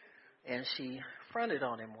 and she fronted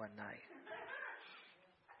on him one night.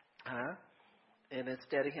 And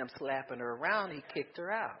instead of him slapping her around, he kicked her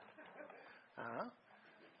out.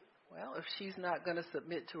 Well, if she's not going to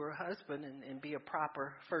submit to her husband and be a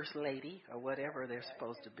proper first lady or whatever they're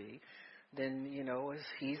supposed to be, then,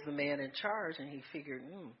 he's the man in charge, and he figured,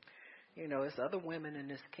 there's other women in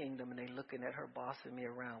this kingdom, and they looking at her bossing me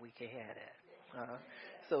around. We can have that.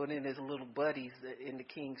 So then his little buddies in the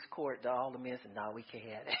king's court, all the men said, no, we can't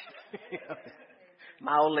have that.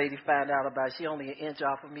 My old lady found out about it. She only an inch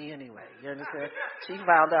off of me anyway. You understand? She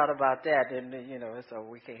found out about that, and, so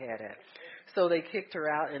we can't have that. So they kicked her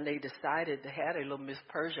out, and they decided to have a little Miss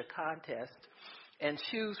Persia contest and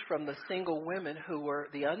choose from the single women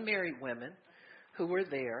the unmarried women who were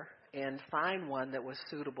there, and find one that was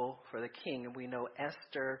suitable for the king. And we know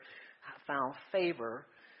Esther found favor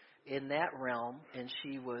in that realm, and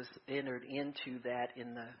she was entered into that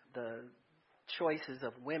in the choices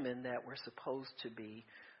of women that were supposed to be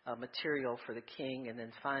material for the king. And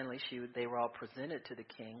then finally they were all presented to the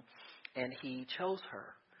king, and he chose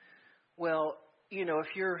her. Well,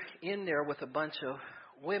 if you're in there with a bunch of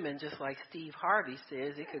women, just like Steve Harvey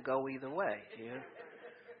says, it could go either way.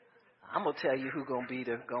 I'm going to tell you who's going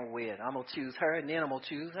to win. I'm going to choose her, and then I'm going to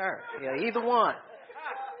choose her. Either one.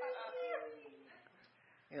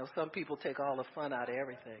 Some people take all the fun out of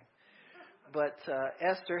everything. But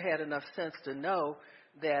Esther had enough sense to know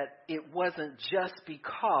that it wasn't just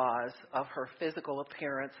because of her physical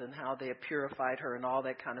appearance and how they had purified her and all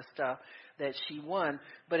that kind of stuff that she won,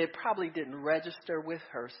 but it probably didn't register with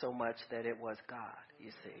her so much that it was God,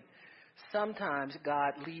 you see. Sometimes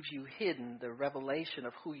God leaves you hidden. The revelation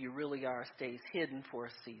of who you really are stays hidden for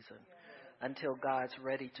a season until God's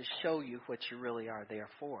ready to show you what you really are there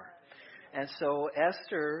for. And so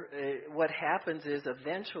Esther, what happens is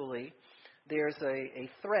eventually there's a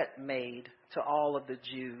threat made to all of the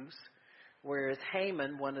Jews, whereas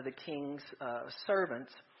Haman, one of the king's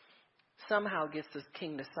servants, somehow gets the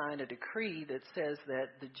king to sign a decree that says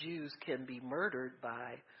that the Jews can be murdered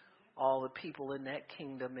by all the people in that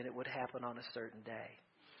kingdom, and it would happen on a certain day.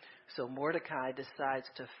 So Mordecai decides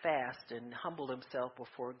to fast and humble himself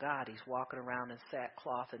before God. He's walking around in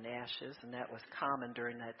sackcloth and ashes, and that was common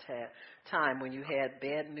during that time. When you had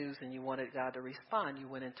bad news and you wanted God to respond, you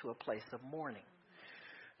went into a place of mourning.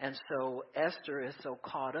 And so Esther is so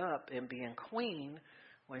caught up in being queen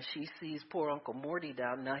when she sees poor Uncle Morty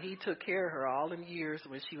down. Now, he took care of her all them years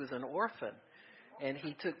when she was an orphan, and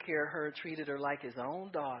he took care of her and treated her like his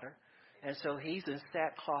own daughter. And so he's in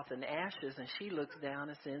sackcloth and ashes, and she looks down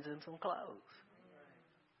and sends him some clothes.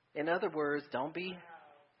 In other words, don't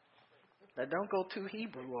go too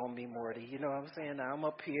Hebrew on me, Morty. You know what I'm saying? Now, I'm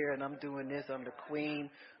up here and I'm doing this. I'm the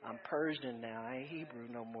queen. I'm Persian now. I ain't Hebrew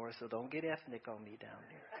no more, so don't get ethnic on me down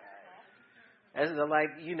there. As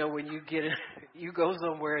like, you know, when you go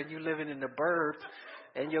somewhere and you living in the burbs,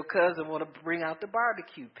 and your cousin want to bring out the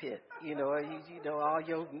barbecue pit. You know, all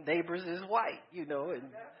your neighbors is white. You know, and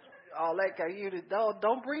all that kind.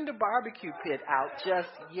 Don't bring the barbecue pit out just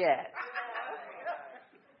yet.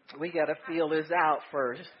 We got to feel this out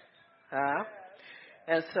first, huh?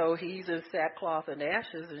 And so he's in sackcloth and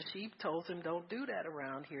ashes, and she tells him, "Don't do that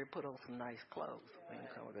around here. Put on some nice clothes,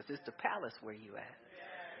 because it's the palace where you at."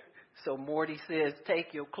 So Morty says,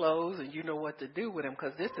 "Take your clothes, and you know what to do with them,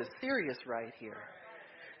 because this is serious right here."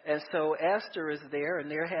 And so Esther is there, and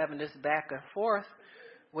they're having this back and forth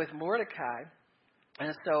with Mordecai.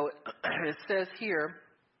 And so it says here,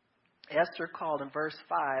 Esther called in verse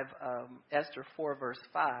 5, Esther 4, verse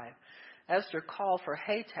 5. Esther called for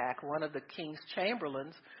Hatak, one of the king's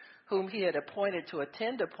chamberlains, whom he had appointed to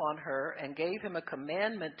attend upon her, and gave him a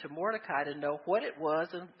commandment to Mordecai to know what it was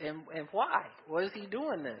and why. What is he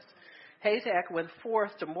doing this? Hatak went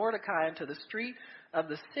forth to Mordecai into the street of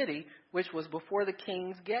the city, which was before the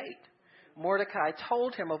king's gate. Mordecai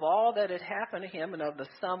told him of all that had happened to him and of the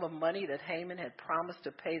sum of money that Haman had promised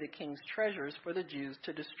to pay the king's treasurers for the Jews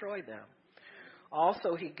to destroy them.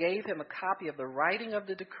 Also, he gave him a copy of the writing of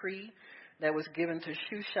the decree that was given to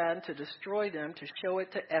Shushan to destroy them, to show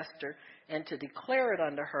it to Esther, and to declare it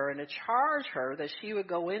unto her, and to charge her that she would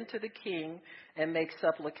go into the king and make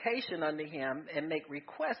supplication unto him and make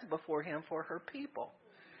request before him for her people.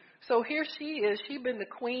 So here she is. She'd been the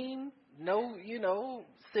queen,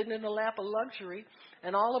 sitting in the lap of luxury,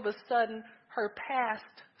 and all of a sudden her past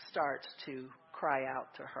starts to cry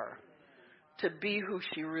out to her to be who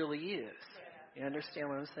she really is. You understand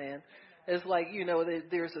what I'm saying? It's like,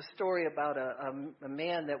 there's a story about a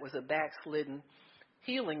man that was a backslidden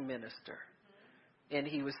healing minister, and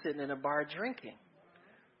he was sitting in a bar drinking,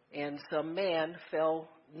 and some man fell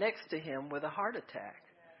next to him with a heart attack.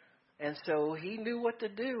 And so he knew what to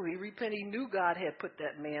do. He repented. He knew God had put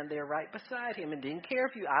that man there right beside him, and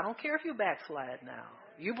I don't care if you backslide now.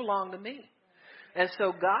 You belong to me. And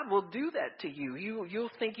so God will do that to you. You'll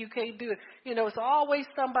think you can't do it. It's always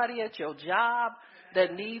somebody at your job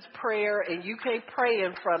that needs prayer, and you can't pray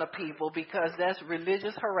in front of people because that's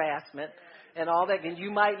religious harassment and all that, and you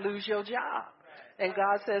might lose your job. And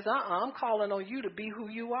God says, I'm calling on you to be who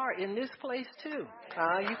you are in this place too.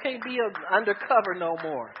 You can't be undercover no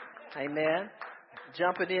more. Amen.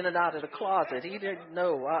 Jumping in and out of the closet. He didn't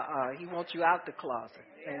know. He wants you out the closet.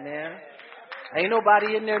 Amen. Ain't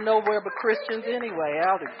nobody in there nowhere but Christians anyway.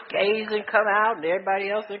 All the gays and come out, and everybody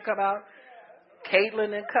else and come out.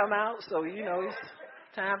 Caitlin and come out. So, it's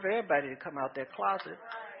time for everybody to come out that closet.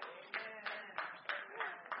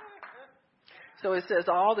 So it says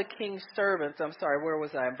all the king's servants, where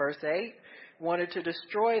was I? In verse 8, wanted to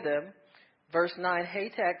destroy them. Verse 9,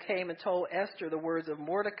 Hatak came and told Esther the words of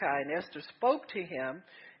Mordecai, and Esther spoke to him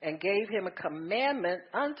and gave him a commandment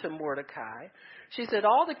unto Mordecai. She said,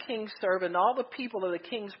 all the king's servants, all the people of the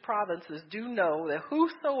king's provinces do know that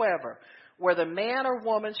whosoever, whether man or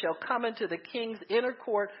woman, shall come into the king's inner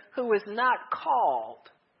court who is not called,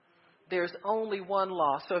 there's only one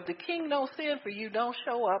law. So if the king don't send for you, don't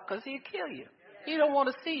show up, because he'll kill you. He don't want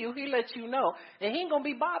to see you. He lets you know. And he ain't going to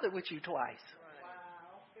be bothered with you twice.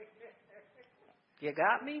 You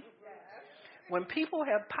got me? When people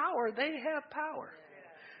have power, they have power.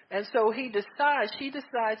 And so she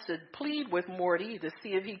decides to plead with Morty to see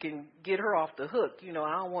if he can get her off the hook. I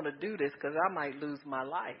don't want to do this because I might lose my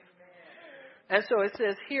life. And so it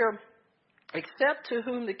says here, except to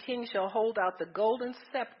whom the king shall hold out the golden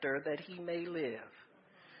scepter that he may live.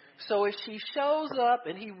 So if she shows up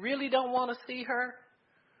and he really don't want to see her,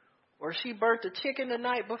 or she burnt the chicken the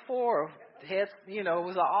night before, or had, it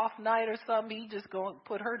was an off night or something, he just going to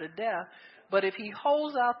put her to death. But if he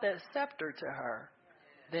holds out that scepter to her,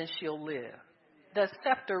 then she'll live. The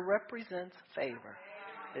scepter represents favor.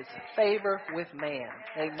 It's favor with man.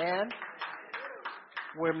 Amen?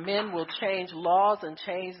 Where men will change laws and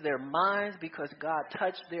change their minds because God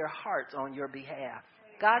touched their hearts on your behalf.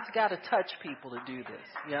 God's got to touch people to do this.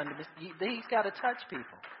 He's got to touch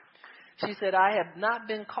people. She said, I have not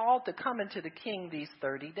been called to come into the king these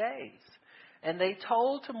 30 days. And they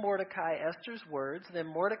told to Mordecai Esther's words. Then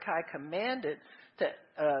Mordecai commanded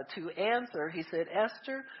to answer. He said,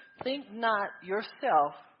 Esther, think not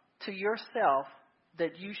to yourself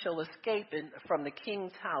that you shall escape from the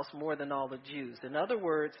king's house more than all the Jews. In other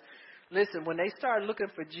words, listen, when they start looking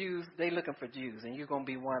for Jews, they're looking for Jews, and you're going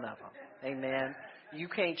to be one of them. Amen. You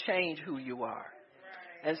can't change who you are.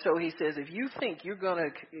 And so he says, if you think you're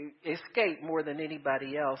going to escape more than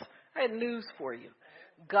anybody else, I had news for you.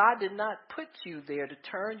 God did not put you there to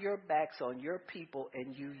turn your backs on your people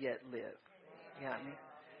and you yet live. You know what I mean?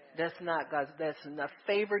 That's not God's.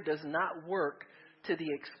 Favor does not work to the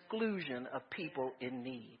exclusion of people in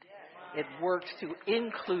need. It works to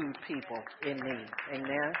include people in need.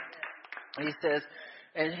 Amen. He says,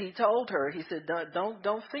 and he told her, he said,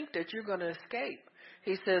 don't think that you're going to escape.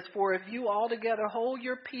 He says, for if you altogether hold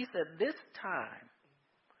your peace at this time,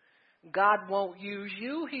 God won't use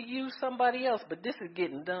you. He used somebody else, but this is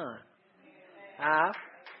getting done.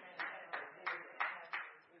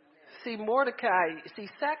 See,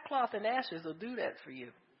 sackcloth and ashes will do that for you.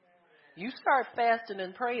 You start fasting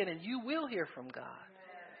and praying and you will hear from God.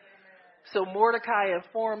 So Mordecai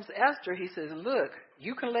informs Esther, he says, look,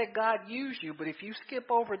 you can let God use you, but if you skip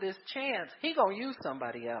over this chance, he's going to use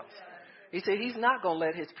somebody else. He said, he's not going to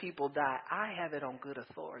let his people die. I have it on good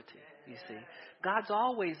authority, you see. God's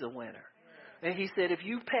always a winner. And he said, if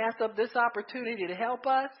you pass up this opportunity to help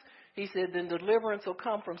us, he said, then deliverance will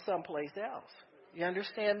come from someplace else. You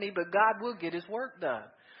understand me? But God will get his work done.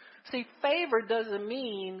 See, favor doesn't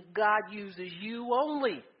mean God uses you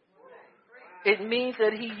only. It means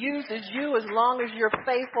that he uses you as long as you're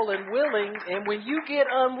faithful and willing. And when you get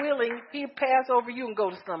unwilling, he'll pass over you and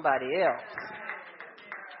go to somebody else.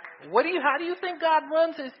 How do you think God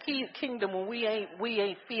runs his kingdom when we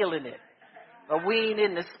ain't feeling it? Or we ain't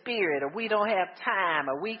in the spirit, or we don't have time,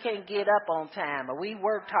 or we can't get up on time, or we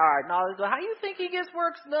worked hard and all this. How do you think he gets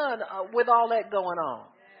works done with all that going on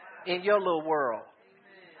in your little world?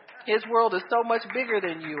 His world is so much bigger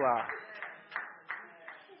than you are.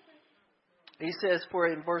 He says,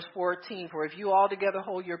 in verse 14, for if you altogether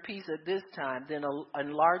hold your peace at this time, then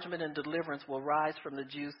enlargement and deliverance will rise from the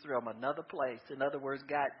Jews from another place. In other words,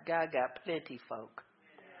 God got plenty folk.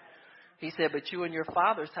 He said, but you and your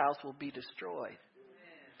father's house will be destroyed.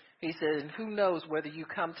 He said, and who knows whether you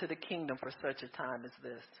come to the kingdom for such a time as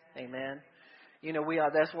this. Amen.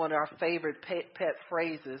 That's one of our favorite pet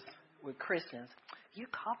phrases with Christians. You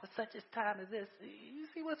call for such a time as this. You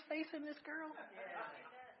see what's facing this girl?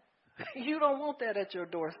 You don't want that at your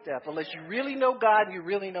doorstep unless you really know God and you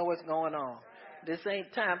really know what's going on. This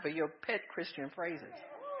ain't time for your pet Christian phrases.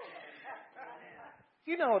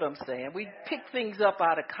 You know what I'm saying? We pick things up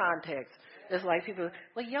out of context. It's like people,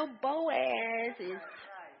 well, your Boaz is...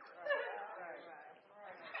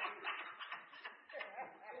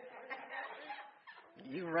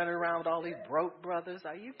 You running around with all these broke brothers.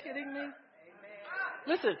 Are you kidding me?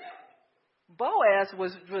 Listen, Boaz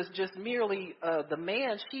was just merely the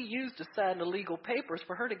man she used to sign the legal papers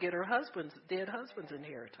for her to get her dead husband's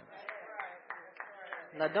inheritance.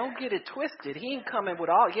 Now, don't get it twisted. He ain't coming with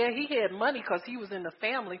all... Yeah, he had money because he was in the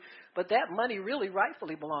family, but that money really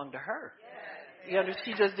rightfully belonged to her. You understand?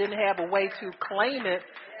 She just didn't have a way to claim it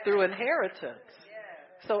through inheritance.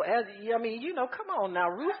 So, come on now.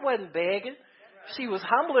 Ruth wasn't begging. She was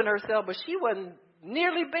humbling herself, but she wasn't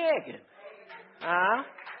nearly begging.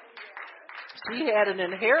 She had an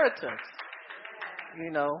inheritance.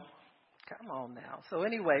 Come on now. So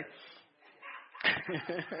anyway...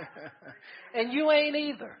 and you ain't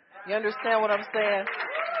either. You understand what I'm saying?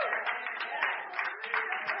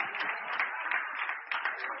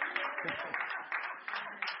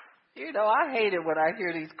 I hate it when I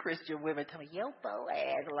hear these Christian women tell me, yo,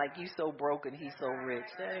 Boaz, like you so broken, he's so rich.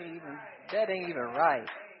 That ain't even right.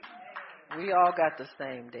 We all got the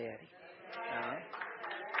same daddy.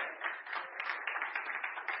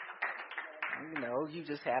 You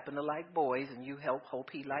just happen to like boys and you hope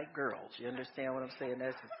he like girls. You understand what I'm saying?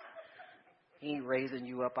 He ain't raising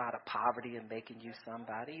you up out of poverty and making you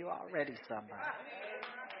somebody. You're already somebody.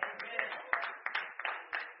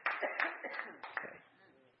 Okay.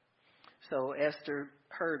 So Esther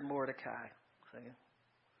heard Mordecai.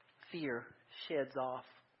 Fear sheds off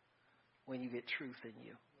when you get truth in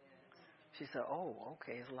you. She said, oh,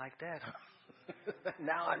 okay, it's like that.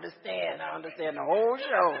 Now I understand. I understand the whole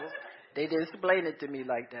show. They didn't explain it to me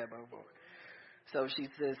like that before. So she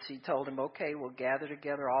says, she told him, okay, we'll gather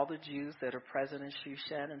together all the Jews that are present in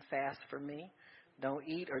Shushan and fast for me. Don't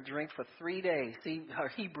eat or drink for 3 days. See, her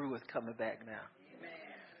Hebrew is coming back now.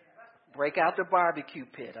 Break out the barbecue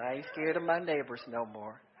pit. I ain't scared of my neighbors no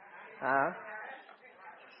more. Huh?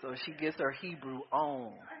 So she gets her Hebrew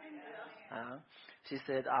on. She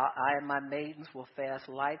said, I and my maidens will fast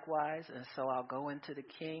likewise, and so I'll go into the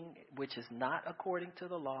king, which is not according to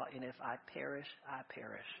the law, and if I perish, I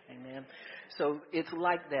perish. Amen. So it's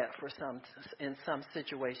like that in some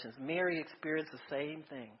situations. Mary experienced the same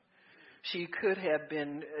thing. She could have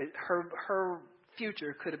been, her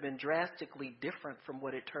future could have been drastically different from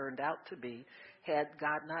what it turned out to be had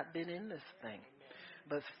God not been in this thing.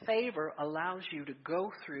 But favor allows you to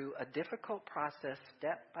go through a difficult process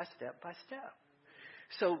step by step by step.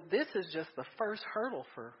 So this is just the first hurdle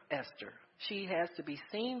for Esther. She has to be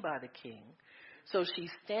seen by the king. So she's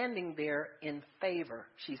standing there in favor.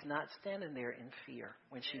 She's not standing there in fear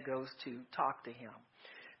when she goes to talk to him.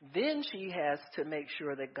 Then she has to make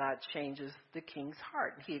sure that God changes the king's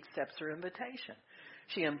heart. He accepts her invitation.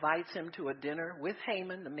 She invites him to a dinner with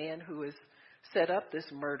Haman, the man who has set up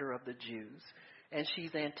this murder of the Jews. And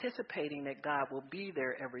she's anticipating that God will be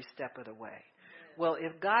there every step of the way. Well,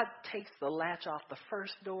 if God takes the latch off the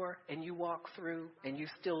first door and you walk through and you're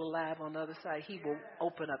still alive on the other side, he will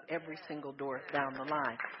open up every single door down the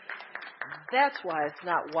line. That's why it's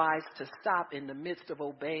not wise to stop in the midst of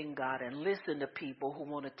obeying God and listen to people who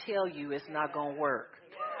want to tell you it's not going to work.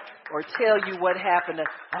 Or tell you what happened.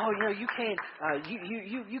 You can't.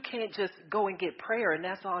 You can't just go and get prayer and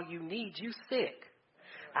that's all you need. You sick.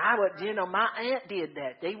 My aunt did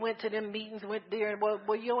that. They went to them meetings, went there, and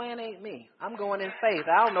well, your aunt ain't me. I'm going in faith.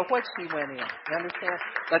 I don't know what she went in. You understand?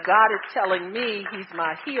 But God is telling me he's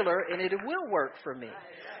my healer, and it will work for me.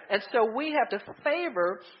 And so we have to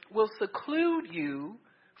favor will seclude you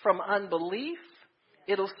from unbelief.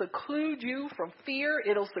 It'll seclude you from fear.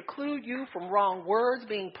 It'll seclude you from wrong words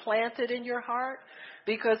being planted in your heart.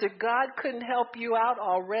 Because if God couldn't help you out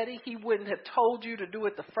already, he wouldn't have told you to do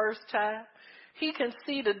it the first time. He can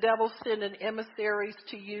see the devil sending emissaries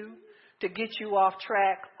to you to get you off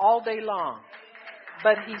track all day long.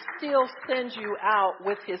 But he still sends you out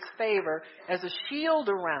with his favor as a shield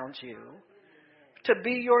around you to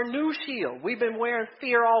be your new shield. We've been wearing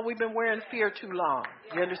fear too long.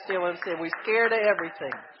 You understand what I'm saying? We're scared of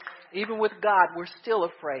everything. Even with God, we're still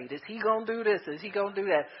afraid. Is he going to do this? Is he going to do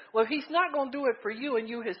that? Well, if he's not going to do it for you and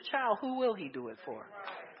you his child, who will he do it for?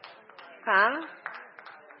 Huh?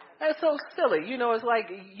 That's so silly. It's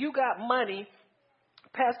like you got money.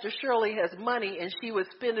 Pastor Shirley has money and she would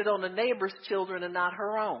spend it on the neighbor's children and not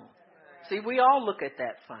her own. See, we all look at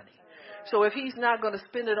that funny. So if he's not going to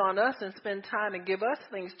spend it on us and spend time and give us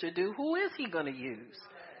things to do, who is he going to use?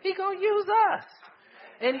 He's going to use us.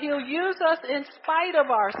 And he'll use us in spite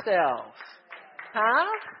of ourselves. Huh?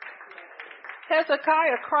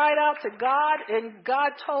 Hezekiah cried out to God, and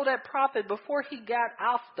God told that prophet before he got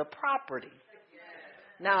off the property.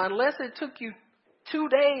 Now, unless it took you 2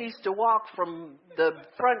 days to walk from the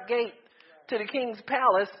front gate to the king's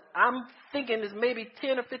palace, I'm thinking it's maybe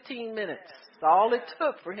 10 or 15 minutes. That's all it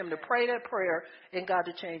took for him to pray that prayer and God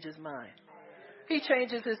to change his mind. He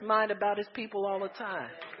changes his mind about his people all the time.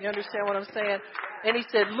 You understand what I'm saying? And he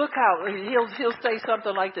said, look how, he'll say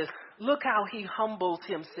something like this. Look how he humbles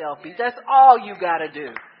himself. That's all you got to do.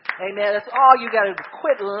 Amen. That's all you got to do.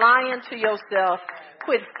 Quit lying to yourself.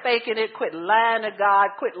 Quit faking it. Quit lying to God.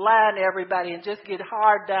 Quit lying to everybody and just get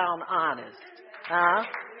hard down honest. Huh?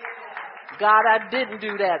 God, I didn't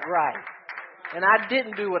do that right. And I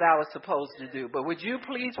didn't do what I was supposed to do. But would you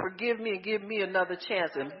please forgive me and give me another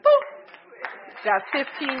chance? And boom! Got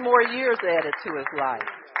 15 more years added to his life.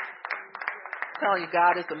 I'm telling you,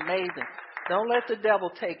 God is amazing. Don't let the devil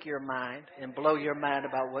take your mind and blow your mind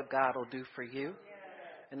about what God will do for you.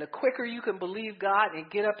 And the quicker you can believe God and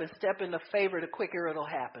get up and step into favor, the quicker it'll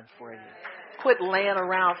happen for you. Quit laying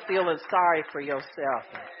around feeling sorry for yourself.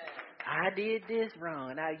 I did this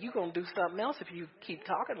wrong. Now, you're going to do something else if you keep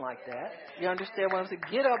talking like that. You understand what I'm saying?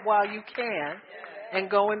 Get up while you can and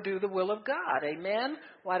go and do the will of God. Amen?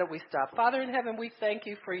 Why don't we stop? Father in heaven, we thank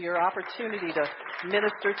you for your opportunity to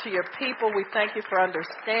minister to your people. We thank you for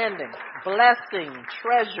understanding, blessing,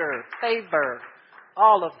 treasure, favor,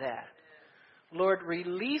 all of that. Lord,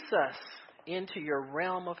 release us into your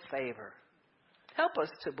realm of favor. Help us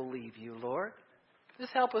to believe you, Lord.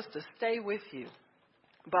 Just help us to stay with you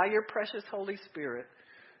by your precious Holy Spirit,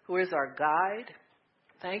 who is our guide.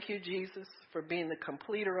 Thank you, Jesus, for being the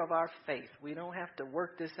completer of our faith. We don't have to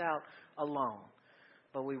work this out alone,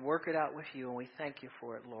 but we work it out with you, and we thank you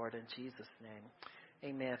for it, Lord, in Jesus' name.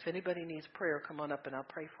 Amen. If anybody needs prayer, come on up and I'll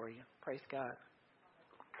pray for you. Praise God.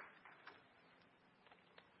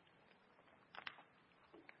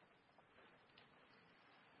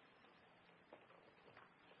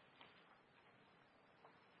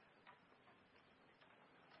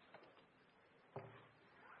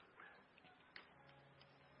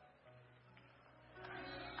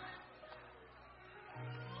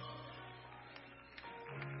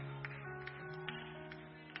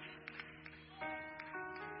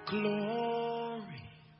 Glory.